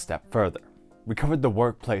even one step further. We covered the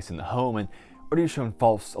workplace and the home and already shown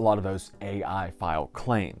false a lot of those AI file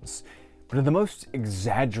claims. But the most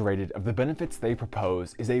exaggerated of the benefits they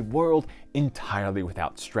propose is a world entirely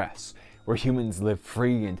without stress, where humans live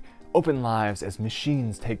free and open lives as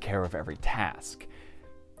machines take care of every task.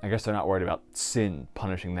 I guess they're not worried about sin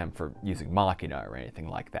punishing them for using Machina or anything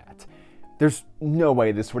like that. There's no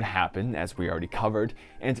way this would happen, as we already covered,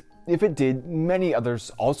 and if it did, many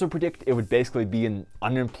others also predict it would basically be an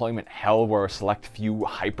unemployment hell where a select few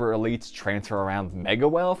hyper-elites transfer around mega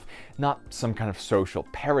wealth, not some kind of social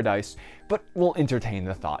paradise, but we'll entertain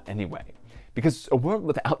the thought anyway. Because a world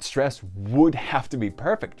without stress would have to be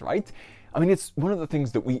perfect, right? I mean, it's one of the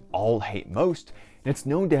things that we all hate most, and it's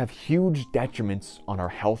known to have huge detriments on our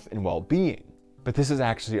health and well-being. But this is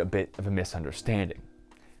actually a bit of a misunderstanding.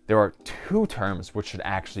 There are two terms which should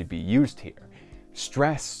actually be used here.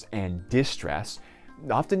 Stress and distress,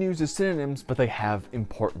 often used as synonyms, but they have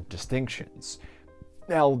important distinctions.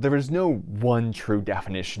 Now, there is no one true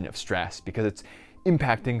definition of stress because it's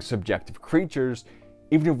impacting subjective creatures,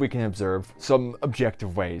 even if we can observe some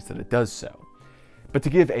objective ways that it does so. But to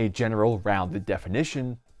give a general rounded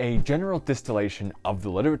definition, a general distillation of the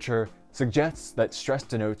literature suggests that stress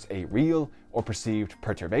denotes a real or perceived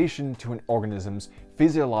perturbation to an organism's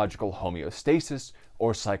physiological homeostasis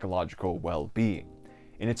or psychological well-being.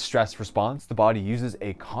 In its stress response, the body uses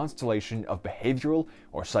a constellation of behavioral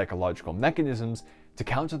or psychological mechanisms to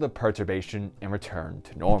counter the perturbation and return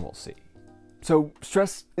to normalcy. So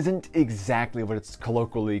stress isn't exactly what it's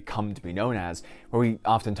colloquially come to be known as, where we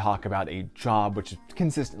often talk about a job which is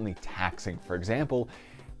consistently taxing, for example,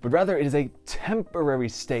 but rather it is a temporary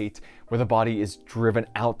state where the body is driven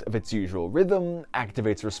out of its usual rhythm,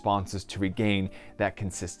 activates responses to regain that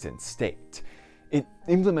consistent state. It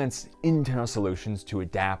implements internal solutions to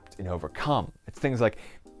adapt and overcome. It's things like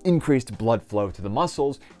increased blood flow to the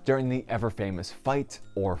muscles during the ever-famous fight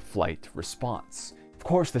or flight response. Of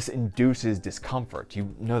course, this induces discomfort.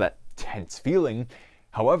 You know that tense feeling.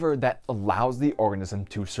 However, that allows the organism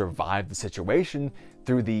to survive the situation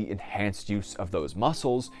through the enhanced use of those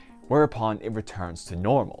muscles, whereupon it returns to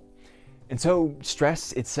normal. And so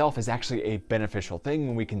stress itself is actually a beneficial thing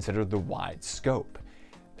when we consider the wide scope.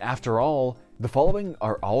 After all, the following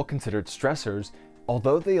are all considered stressors,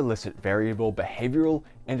 although they elicit variable behavioral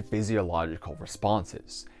and physiological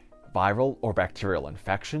responses: viral or bacterial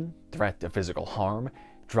infection, threat of physical harm,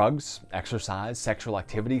 drugs, exercise, sexual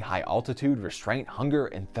activity, high altitude, restraint, hunger,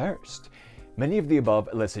 and thirst. Many of the above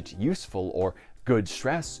elicit useful or good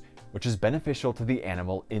stress, which is beneficial to the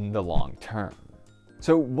animal in the long term.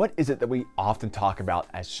 So what is it that we often talk about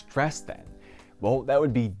as stress then? Well, that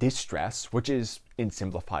would be distress, which is, in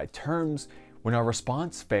simplified terms, when our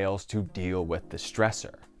response fails to deal with the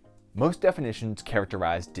stressor. Most definitions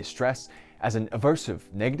characterize distress as an aversive,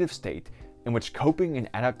 negative state in which coping and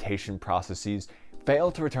adaptation processes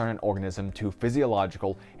fail to return an organism to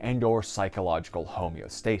physiological and/or psychological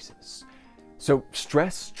homeostasis. So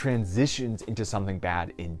stress transitions into something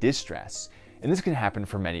bad in distress, and this can happen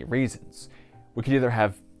for many reasons. We could either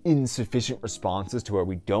have insufficient responses to where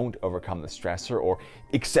we don't overcome the stressor, or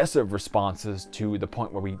excessive responses to the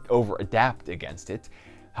point where we over-adapt against it.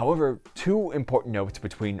 However, two important notes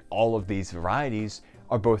between all of these varieties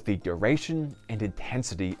are both the duration and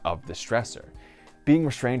intensity of the stressor. being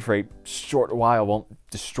restrained for a short while won't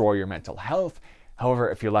destroy your mental health.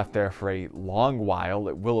 However, if you're left there for a long while,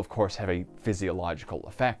 it will of course have a physiological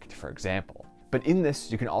effect, for example. But in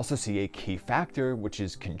this, you can also see a key factor, which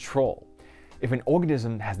is control. If an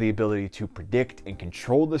organism has the ability to predict and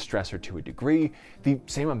control the stressor to a degree, the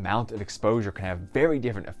same amount of exposure can have very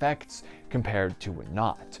different effects compared to when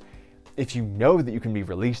not. If you know that you can be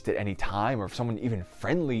released at any time, or if someone even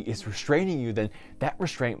friendly is restraining you, then that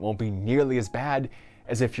restraint won't be nearly as bad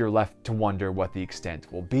as if you're left to wonder what the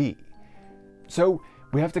extent will be. So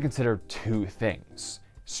we have to consider two things: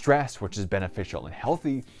 stress, which is beneficial and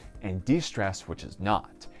healthy, and de-stress, which is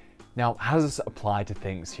not. Now, how does this apply to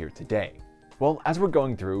things here today? Well, as we're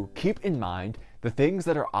going through, keep in mind the things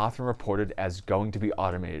that are often reported as going to be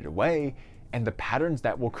automated away, and the patterns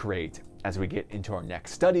that will create as we get into our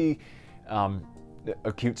next study.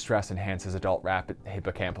 Acute stress enhances adult rapid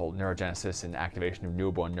hippocampal neurogenesis and activation of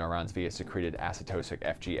newborn neurons via secreted acetosic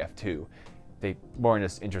FGF2. They weren't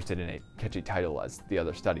as interested in a catchy title as the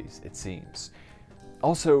other studies, it seems.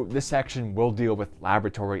 Also, this section will deal with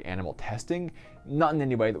laboratory animal testing, not in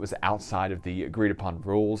any way that was outside of the agreed upon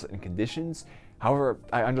rules and conditions. However,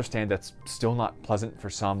 I understand that's still not pleasant for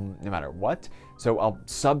some no matter what, so I'll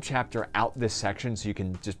sub-chapter out this section so you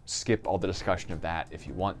can just skip all the discussion of that if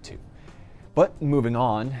you want to. But moving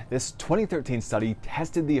on, this 2013 study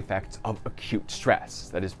tested the effects of acute stress,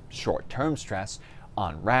 that is short-term stress,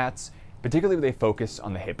 on rats, particularly with a focus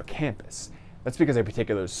on the hippocampus. That's because a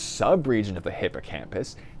particular sub-region of the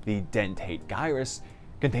hippocampus, the dentate gyrus,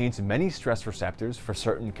 contains many stress receptors for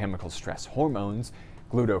certain chemical stress hormones,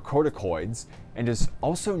 glucocorticoids, and is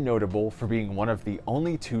also notable for being one of the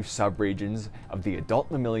only two subregions of the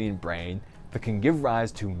adult mammalian brain that can give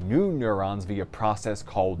rise to new neurons via a process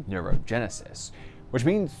called neurogenesis, which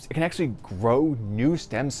means it can actually grow new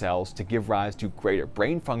stem cells to give rise to greater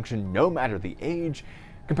brain function no matter the age,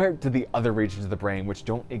 compared to the other regions of the brain which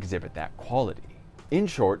don't exhibit that quality. In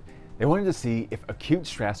short, they wanted to see if acute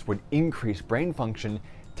stress would increase brain function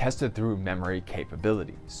tested through memory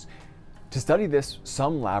capabilities. To study this,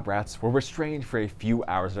 some lab rats were restrained for a few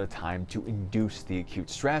hours at a time to induce the acute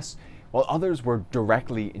stress, while others were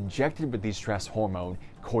directly injected with the stress hormone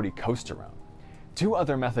corticosterone. Two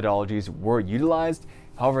other methodologies were utilized,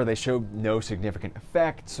 however they showed no significant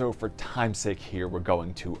effect, so for time's sake here we're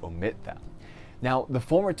going to omit them. Now, the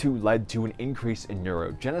former two led to an increase in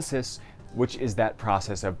neurogenesis, which is that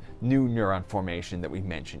process of new neuron formation that we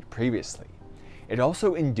mentioned previously. It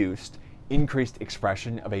also induced increased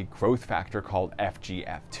expression of a growth factor called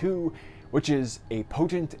FGF2, which is a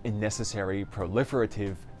potent and necessary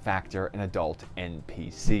proliferative factor in adult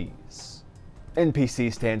NPCs.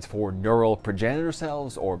 NPC stands for neural progenitor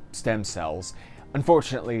cells, or stem cells.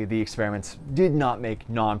 Unfortunately, the experiments did not make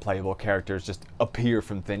non-playable characters just appear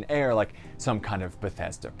from thin air like some kind of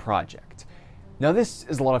Bethesda project. Now, this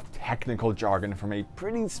is a lot of technical jargon from a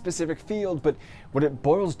pretty specific field, but what it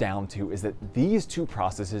boils down to is that these two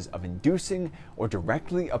processes of inducing or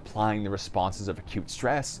directly applying the responses of acute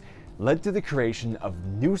stress led to the creation of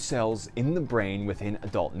new cells in the brain within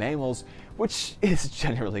adult mammals, which is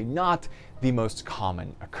generally not the most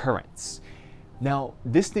common occurrence. Now,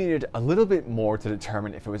 this needed a little bit more to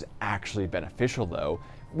determine if it was actually beneficial though,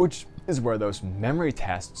 which is where those memory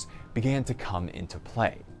tests began to come into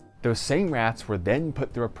play. Those same rats were then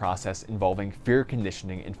put through a process involving fear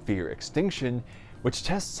conditioning and fear extinction, which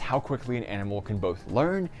tests how quickly an animal can both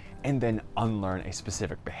learn and then unlearn a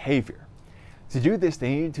specific behavior. To do this,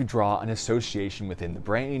 they needed to draw an association within the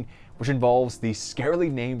brain, which involves the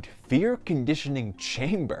scarily named fear conditioning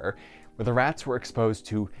chamber, where the rats were exposed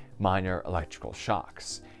to minor electrical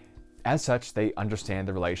shocks. As such, they understand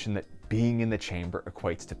the relation that being in the chamber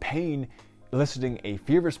equates to pain, eliciting a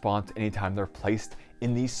fear response anytime they're placed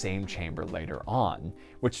in the same chamber later on,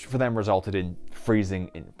 which for them resulted in freezing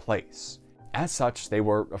in place. As such, they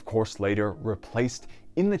were, of course, later replaced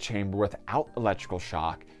in the chamber without electrical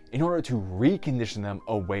shock in order to recondition them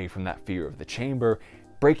away from that fear of the chamber,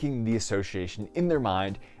 breaking the association in their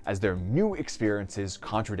mind as their new experiences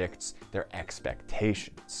contradicts their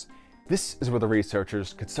expectations. This is where the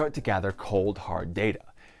researchers could start to gather cold, hard data.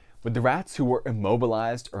 With the rats who were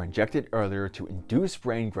immobilized or injected earlier to induce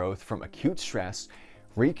brain growth from acute stress,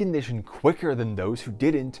 reconditioned quicker than those who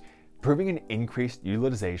didn't, proving an increased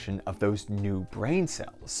utilization of those new brain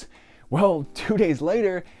cells. Well, 2 days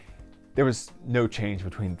later, there was no change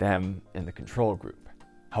between them and the control group.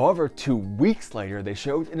 However, 2 weeks later, they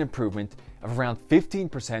showed an improvement of around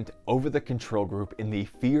 15% over the control group in the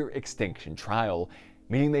fear extinction trial,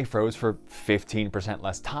 meaning they froze for 15%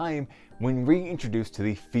 less time when reintroduced to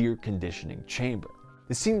the fear conditioning chamber.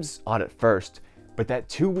 This seems odd at first, but but that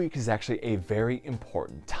 2 weeks is actually a very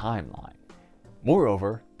important timeline.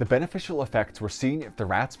 Moreover, the beneficial effects were seen if the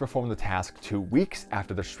rats performed the task 2 weeks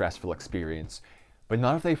after their stressful experience, but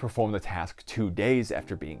not if they performed the task 2 days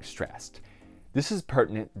after being stressed. This is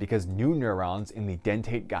pertinent because new neurons in the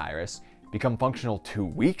dentate gyrus become functional 2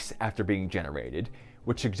 weeks after being generated,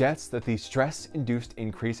 which suggests that the stress-induced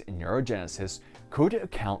increase in neurogenesis could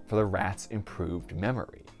account for the rat's improved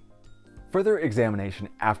memory. Further examination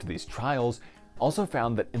after these trials also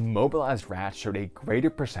found that immobilized rats showed a greater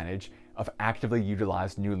percentage of actively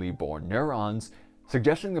utilized newly born neurons,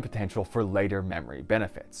 suggesting the potential for later memory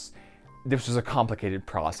benefits. This was a complicated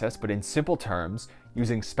process, but in simple terms,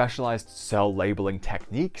 using specialized cell labeling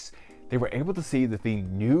techniques, they were able to see that the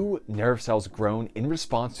new nerve cells grown in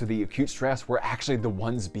response to the acute stress were actually the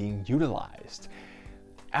ones being utilized.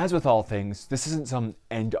 As with all things, this isn't some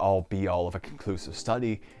end-all be-all of a conclusive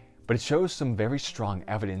study, but it shows some very strong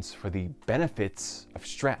evidence for the benefits of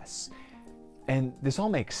stress. And this all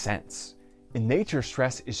makes sense. In nature,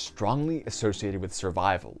 stress is strongly associated with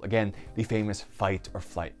survival. Again, the famous fight or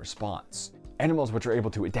flight response. Animals which are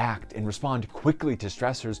able to adapt and respond quickly to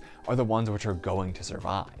stressors are the ones which are going to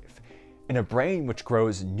survive. In a brain which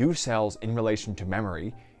grows new cells in relation to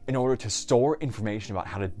memory in order to store information about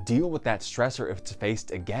how to deal with that stressor if it's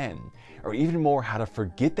faced again, or even more, how to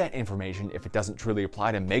forget that information if it doesn't truly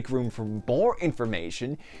apply to make room for more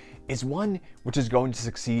information, is one which is going to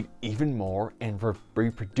succeed even more and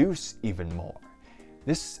reproduce even more.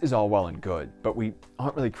 This is all well and good, but we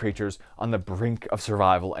aren't really creatures on the brink of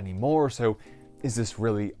survival anymore, so is this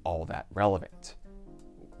really all that relevant?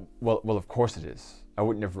 Well, of course it is. I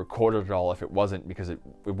wouldn't have recorded it all if it wasn't, because it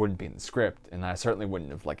wouldn't be in the script, and I certainly wouldn't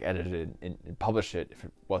have edited it and published it if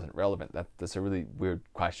it wasn't relevant. That's a really weird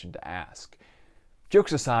question to ask.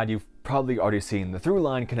 Jokes aside, you've probably already seen the through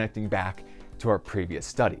line connecting back to our previous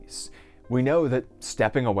studies. We know that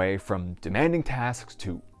stepping away from demanding tasks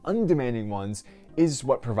to undemanding ones is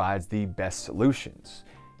what provides the best solutions.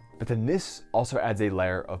 But then this also adds a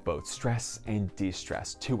layer of both stress and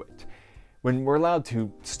de-stress to it. When we're allowed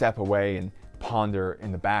to step away and ponder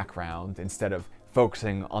in the background instead of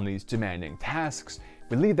focusing on these demanding tasks,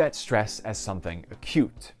 we leave that stress as something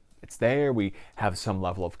acute. It's there, we have some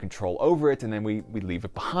level of control over it, and then we leave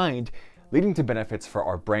it behind, leading to benefits for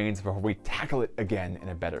our brains before we tackle it again in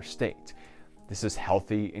a better state. This is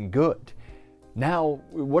healthy and good. Now,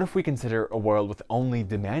 what if we consider a world with only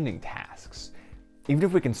demanding tasks? Even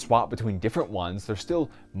if we can swap between different ones, they're still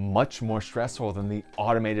much more stressful than the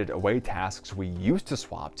automated away tasks we used to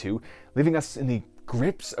swap to, leaving us in the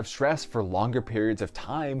grips of stress for longer periods of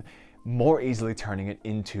time, more easily turning it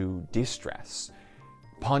into distress.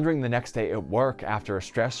 Pondering the next day at work after a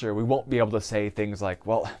stressor, we won't be able to say things like,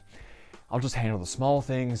 well, I'll just handle the small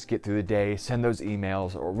things, get through the day, send those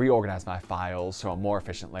emails, or reorganize my files so I'm more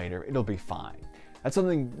efficient later. It'll be fine. That's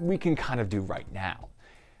something we can kind of do right now.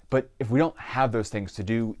 But if we don't have those things to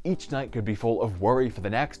do, each night could be full of worry for the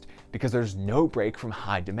next because there's no break from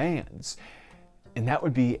high demands. And that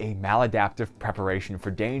would be a maladaptive preparation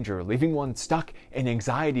for danger, leaving one stuck in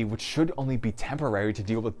anxiety which should only be temporary to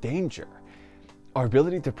deal with danger. Our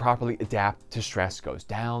ability to properly adapt to stress goes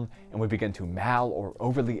down, and we begin to mal or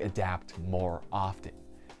overly adapt more often.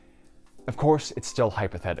 Of course, it's still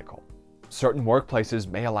hypothetical. Certain workplaces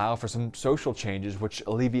may allow for some social changes which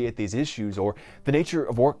alleviate these issues, or the nature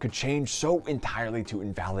of work could change so entirely to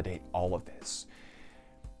invalidate all of this.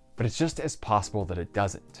 But it's just as possible that it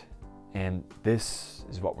doesn't, and this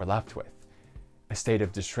is what we're left with. A state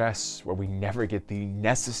of distress where we never get the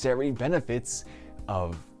necessary benefits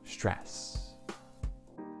of stress.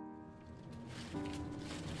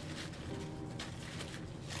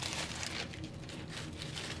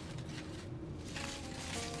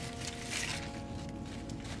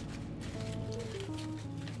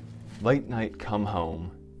 Late night, come home.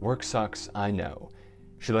 Work sucks, I know.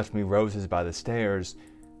 She left me roses by the stairs.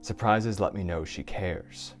 Surprises let me know she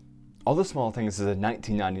cares. All the Small Things is a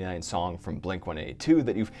 1999 song from Blink-182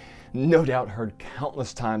 that you've no doubt heard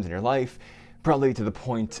countless times in your life, probably to the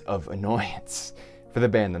point of annoyance. For the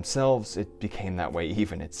band themselves, it became that way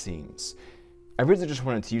even, it seems. I really just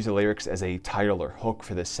wanted to use the lyrics as a title or hook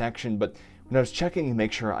for this section, but when I was checking to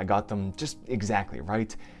make sure I got them just exactly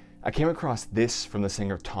right, I came across this from the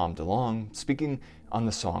singer Tom DeLonge, speaking on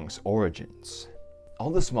the song's origins.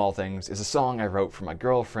 All the Small Things is a song I wrote for my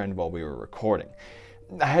girlfriend while we were recording.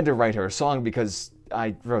 I had to write her a song because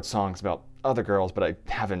I wrote songs about other girls, but I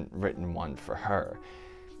haven't written one for her.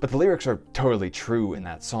 But the lyrics are totally true in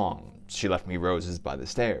that song. She left me roses by the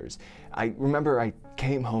stairs. I remember I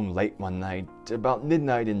came home late one night, about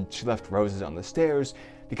midnight, and she left roses on the stairs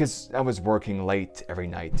because I was working late every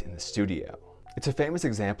night in the studio. It's a famous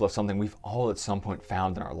example of something we've all at some point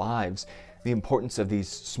found in our lives, the importance of these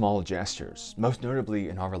small gestures, most notably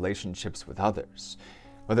in our relationships with others.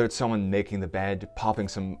 Whether it's someone making the bed, popping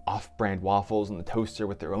some off-brand waffles in the toaster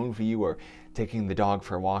with their own view, or taking the dog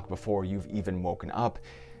for a walk before you've even woken up,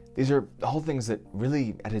 these are all things that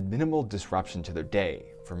really added minimal disruption to their day,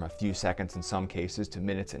 from a few seconds in some cases to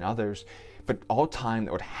minutes in others, but all time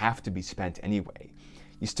that would have to be spent anyway.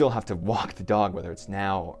 You still have to walk the dog whether it's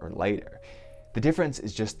now or later. The difference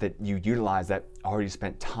is just that you utilize that already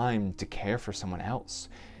spent time to care for someone else.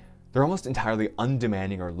 They're almost entirely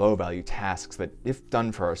undemanding or low-value tasks that, if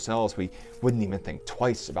done for ourselves, we wouldn't even think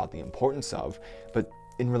twice about the importance of, but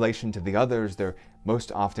in relation to the others, they're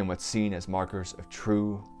most often what's seen as markers of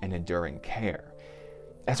true and enduring care.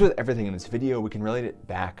 As with everything in this video, we can relate it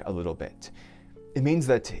back a little bit. It means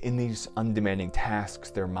that in these undemanding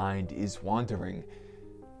tasks, their mind is wandering,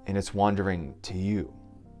 and it's wandering to you.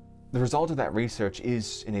 The result of that research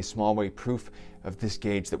is, in a small way, proof of this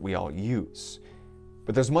gauge that we all use.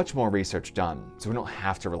 But there's much more research done, so we don't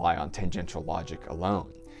have to rely on tangential logic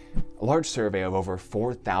alone. A large survey of over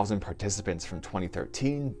 4,000 participants from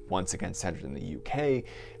 2013, once again centered in the UK,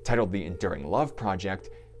 titled the Enduring Love Project,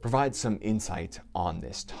 provides some insight on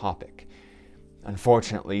this topic.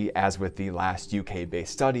 Unfortunately, as with the last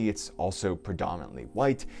UK-based study, it's also predominantly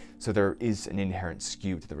white, so there is an inherent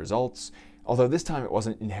skew to the results, although this time it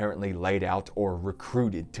wasn't inherently laid out or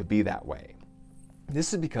recruited to be that way.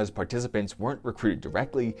 This is because participants weren't recruited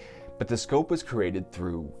directly, but the scope was created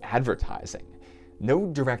through advertising. No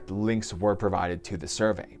direct links were provided to the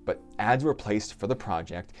survey, but ads were placed for the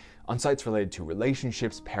project on sites related to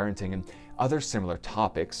relationships, parenting, and other similar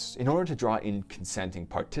topics in order to draw in consenting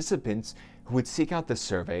participants who would seek out the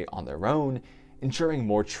survey on their own, ensuring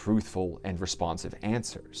more truthful and responsive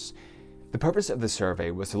answers. The purpose of the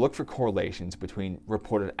survey was to look for correlations between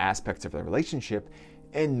reported aspects of their relationship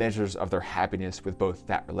and measures of their happiness with both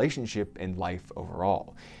that relationship and life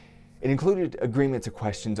overall. It included agreement to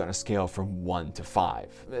questions on a scale from 1 to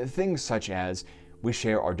 5. Things such as, we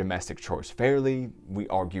share our domestic chores fairly, we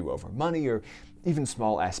argue over money, or even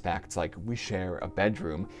small aspects like we share a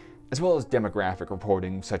bedroom, as well as demographic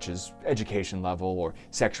reporting such as education level or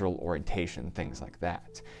sexual orientation, things like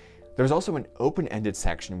that. There was also an open-ended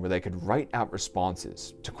section where they could write out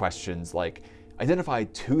responses to questions like, identify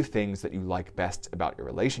 2 things that you like best about your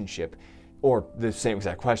relationship, or the same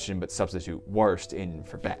exact question but substitute worst in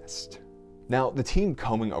for best. Now, the team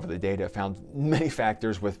combing over the data found many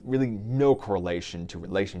factors with really no correlation to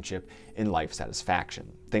relationship and life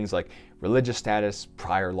satisfaction. Things like religious status,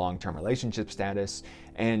 prior long-term relationship status,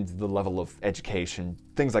 and the level of education,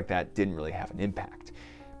 things like that didn't really have an impact.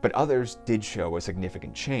 But others did show a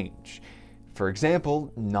significant change. For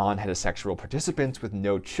example, non-heterosexual participants with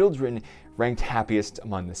no children ranked happiest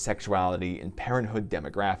among the sexuality and parenthood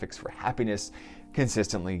demographics for happiness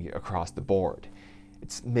consistently across the board.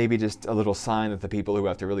 It's maybe just a little sign that the people who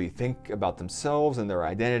have to really think about themselves and their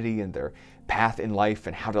identity and their path in life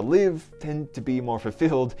and how to live tend to be more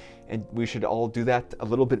fulfilled, and we should all do that a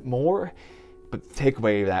little bit more. But take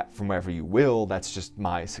away that from wherever you will, that's just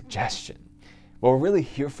my suggestion. What we're really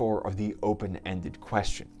here for are the open-ended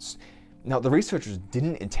questions. Now, the researchers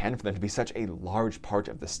didn't intend for them to be such a large part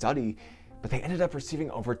of the study, but they ended up receiving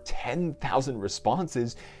over 10,000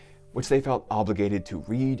 responses, which they felt obligated to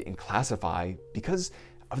read and classify because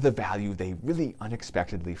of the value they really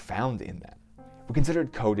unexpectedly found in them. We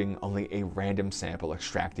considered coding only a random sample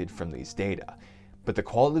extracted from these data, but the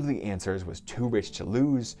quality of the answers was too rich to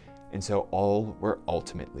lose, and so all were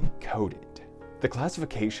ultimately coded. The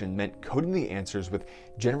classification meant coding the answers with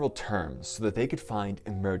general terms so that they could find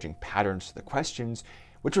emerging patterns to the questions,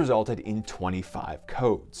 which resulted in 25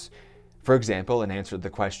 codes. For example, in answer to the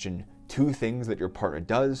question, 2 things that your partner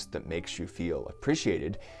does that makes you feel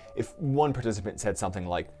appreciated, if one participant said something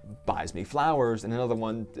like, buys me flowers, and another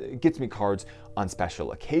one gets me cards on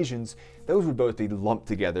special occasions, those would both be lumped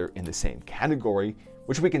together in the same category,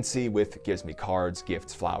 which we can see with gives me cards,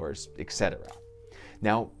 gifts, flowers, etc.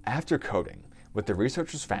 Now, after coding, what the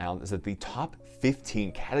researchers found is that the top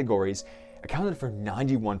 15 categories accounted for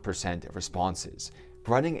 91% of responses,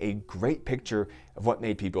 providing a great picture of what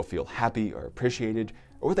made people feel happy or appreciated,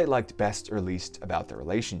 or what they liked best or least about their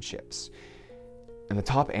relationships. And the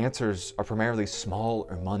top answers are primarily small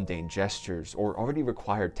or mundane gestures or already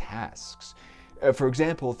required tasks. For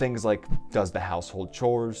example, things like does the household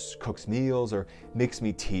chores, cooks meals, or makes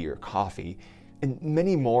me tea or coffee. And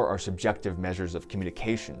many more are subjective measures of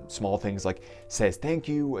communication, small things like says thank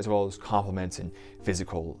you, as well as compliments and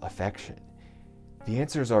physical affection. The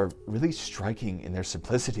answers are really striking in their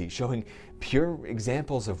simplicity, showing pure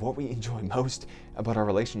examples of what we enjoy most about our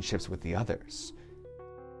relationships with the others.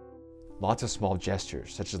 Lots of small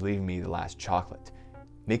gestures, such as leaving me the last chocolate.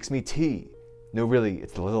 Makes me tea. No, really,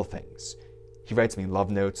 it's the little things. He writes me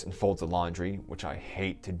love notes and folds the laundry, which I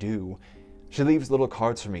hate to do. She leaves little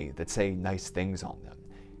cards for me that say nice things on them.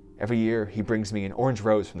 Every year, he brings me an orange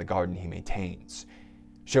rose from the garden he maintains.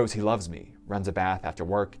 Shows he loves me, runs a bath after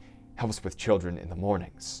work, helps with children in the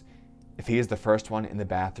mornings. If he is the first one in the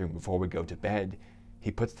bathroom before we go to bed,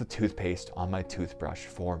 he puts the toothpaste on my toothbrush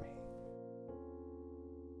for me.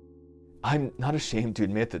 I'm not ashamed to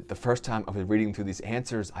admit that the first time I was reading through these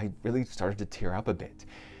answers, I really started to tear up a bit.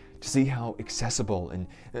 To see how accessible and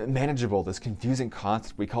manageable this confusing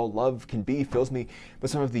concept we call love can be fills me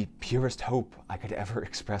with some of the purest hope I could ever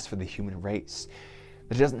express for the human race.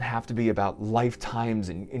 That it doesn't have to be about lifetimes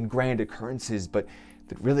and grand occurrences, but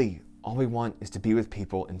that really all we want is to be with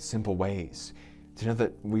people in simple ways. To know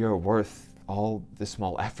that we are worth all the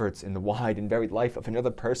small efforts in the wide and varied life of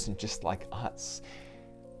another person just like us.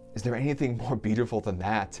 Is there anything more beautiful than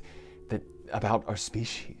that about our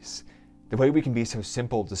species? The way we can be so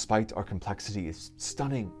simple despite our complexity is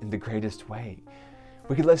stunning in the greatest way.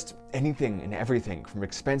 We could list anything and everything from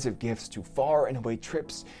expensive gifts to far and away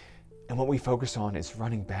trips, and what we focus on is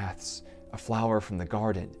running baths, a flower from the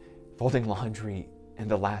garden, folding laundry, and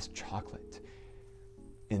the last chocolate.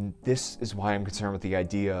 And this is why I'm concerned with the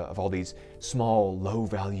idea of all these small,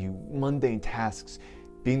 low-value, mundane tasks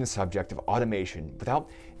being the subject of automation without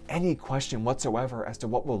any question whatsoever as to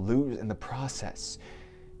what we'll lose in the process.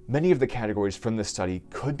 Many of the categories from this study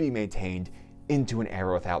could be maintained into an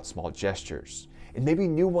era without small gestures, and maybe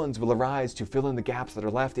new ones will arise to fill in the gaps that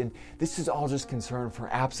are left, and this is all just concern for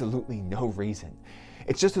absolutely no reason.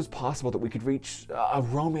 It's just as possible that we could reach a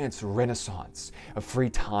romance renaissance of free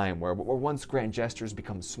time where once grand gestures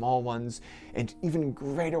become small ones, and even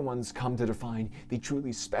greater ones come to define the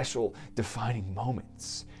truly special, defining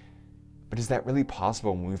moments. But is that really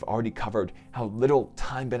possible when we've already covered how little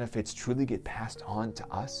time benefits truly get passed on to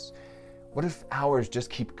us? What if hours just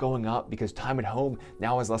keep going up because time at home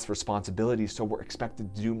now has less responsibility, so we're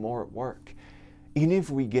expected to do more at work? Even if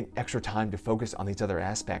we get extra time to focus on these other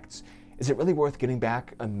aspects, is it really worth getting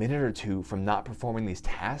back a minute or two from not performing these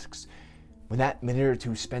tasks? When that minute or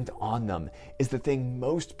two spent on them is the thing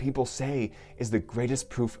most people say is the greatest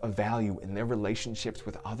proof of value in their relationships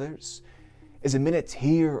with others? Is a minute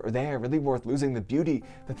here or there really worth losing the beauty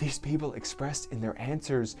that these people expressed in their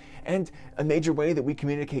answers, and a major way that we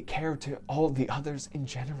communicate care to all the others in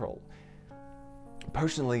general?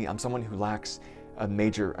 Personally, I'm someone who lacks a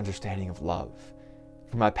major understanding of love.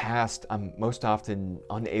 From my past, I'm most often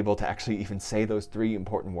unable to actually even say those 3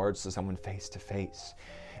 important words to someone face to face.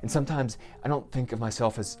 And sometimes I don't think of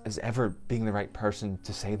myself as ever being the right person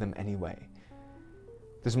to say them anyway.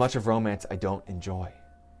 There's much of romance I don't enjoy.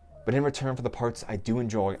 But in return for the parts I do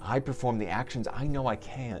enjoy, I perform the actions I know I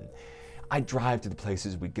can. I drive to the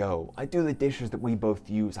places we go. I do the dishes that we both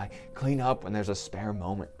use. I clean up when there's a spare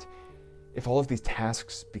moment. If all of these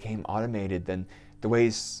tasks became automated, then the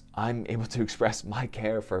ways I'm able to express my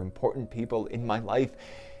care for important people in my life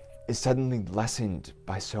is suddenly lessened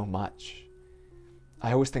by so much.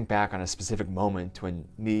 I always think back on a specific moment when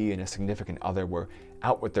me and a significant other were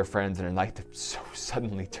out with their friends in a night that so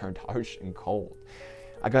suddenly turned harsh and cold.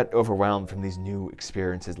 I got overwhelmed from these new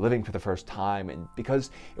experiences, living for the first time, and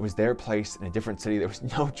because it was their place in a different city, there was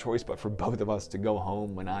no choice but for both of us to go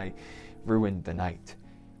home when I ruined the night.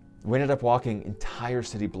 We ended up walking entire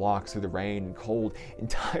city blocks through the rain and cold,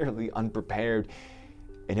 entirely unprepared,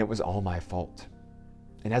 and it was all my fault.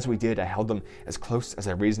 And as we did, I held them as close as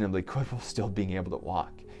I reasonably could while still being able to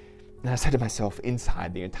walk. And I said to myself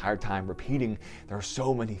inside the entire time, repeating, there are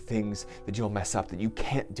so many things that you'll mess up that you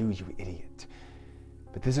can't do, you idiot.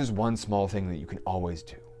 But this is one small thing that you can always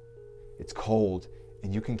do. It's cold,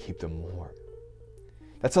 and you can keep them warm.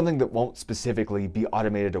 That's something that won't specifically be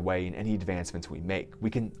automated away in any advancements we make. We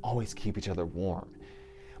can always keep each other warm.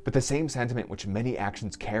 But the same sentiment which many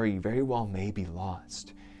actions carry very well may be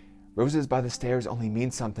lost. Roses by the stairs only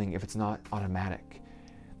mean something if it's not automatic.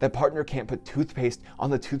 That partner can't put toothpaste on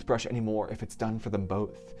the toothbrush anymore if it's done for them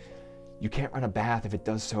both. You can't run a bath if it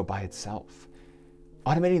does so by itself.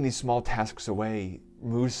 Automating these small tasks away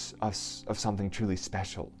removes us of something truly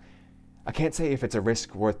special. I can't say if it's a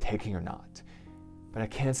risk worth taking or not, but I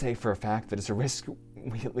can say for a fact that it's a risk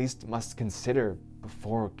we at least must consider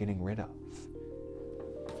before getting rid of.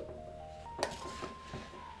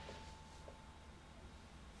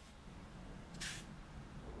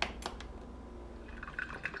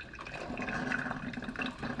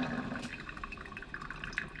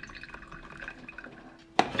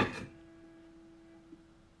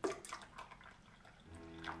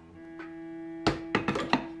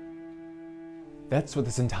 That's what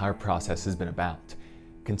this entire process has been about.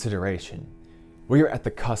 Consideration. We are at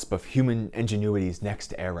the cusp of human ingenuity's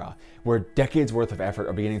next era, where decades worth of effort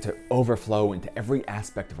are beginning to overflow into every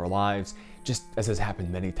aspect of our lives, just as has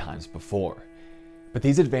happened many times before. But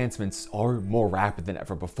these advancements are more rapid than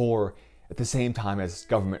ever before, at the same time as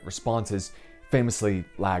government responses famously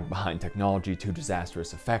lag behind technology to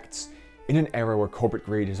disastrous effects, in an era where corporate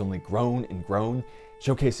greed has only grown and grown,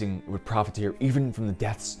 showcasing it would profiteer even from the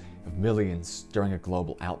deaths of millions during a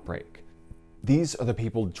global outbreak. These are the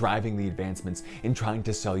people driving the advancements and trying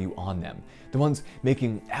to sell you on them. The ones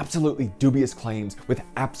making absolutely dubious claims with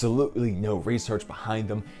absolutely no research behind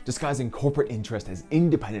them, disguising corporate interest as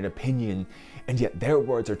independent opinion, and yet their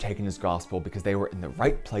words are taken as gospel because they were in the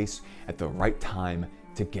right place at the right time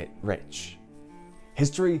to get rich.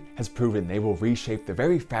 History has proven they will reshape the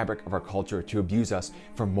very fabric of our culture to abuse us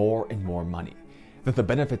for more and more money. That the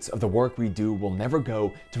benefits of the work we do will never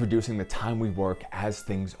go to reducing the time we work as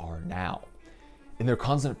things are now. In their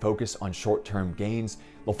constant focus on short-term gains,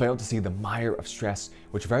 they'll fail to see the mire of stress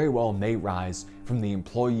which very well may rise from the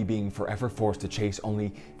employee being forever forced to chase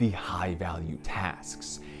only the high-value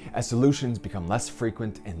tasks, as solutions become less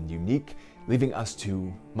frequent and unique, leaving us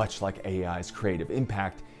to, much like AI's creative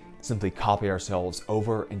impact, simply copy ourselves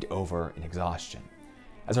over and over in exhaustion.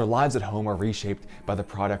 As our lives at home are reshaped by the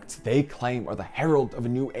products they claim are the herald of a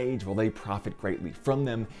new age while they profit greatly from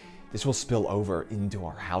them, this will spill over into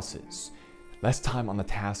our houses. Less time on the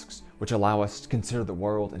tasks which allow us to consider the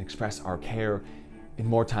world and express our care, and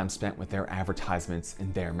more time spent with their advertisements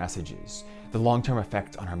and their messages. The long-term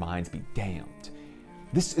effect on our minds be damned.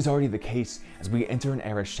 This is already the case as we enter an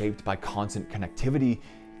era shaped by constant connectivity,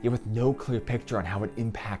 yet with no clear picture on how it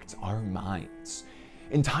impacts our minds.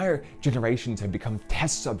 Entire generations have become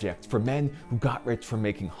test subjects for men who got rich from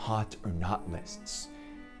making hot or not lists.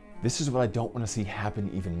 This is what I don't want to see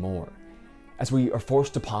happen even more. As we are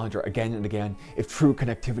forced to ponder again and again if true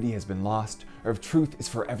connectivity has been lost, or if truth is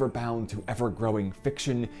forever bound to ever-growing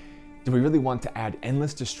fiction, do we really want to add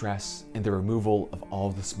endless distress and the removal of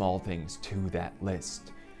all the small things to that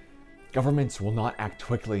list? Governments will not act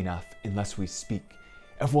quickly enough unless we speak.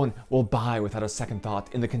 Everyone will buy without a second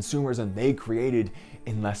thought in the consumerism they created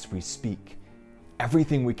unless we speak.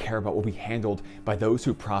 Everything we care about will be handled by those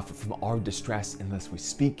who profit from our distress unless we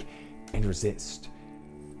speak and resist.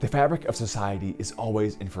 The fabric of society is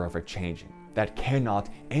always and forever changing. That cannot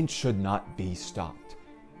and should not be stopped.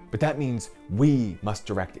 But that means we must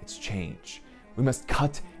direct its change. We must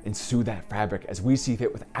cut and sew that fabric as we see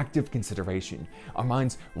fit with active consideration, our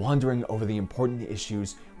minds wandering over the important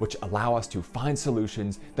issues which allow us to find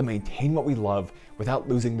solutions that maintain what we love without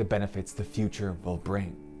losing the benefits the future will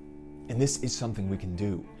bring. And this is something we can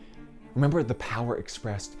do. Remember the power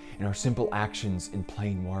expressed in our simple actions in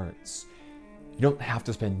plain words. You don't have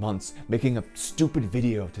to spend months making a stupid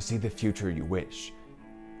video to see the future you wish.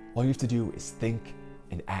 All you have to do is think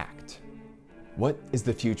and act. What is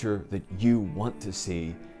the future that you want to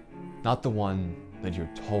see, not the one that you're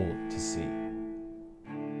told to see?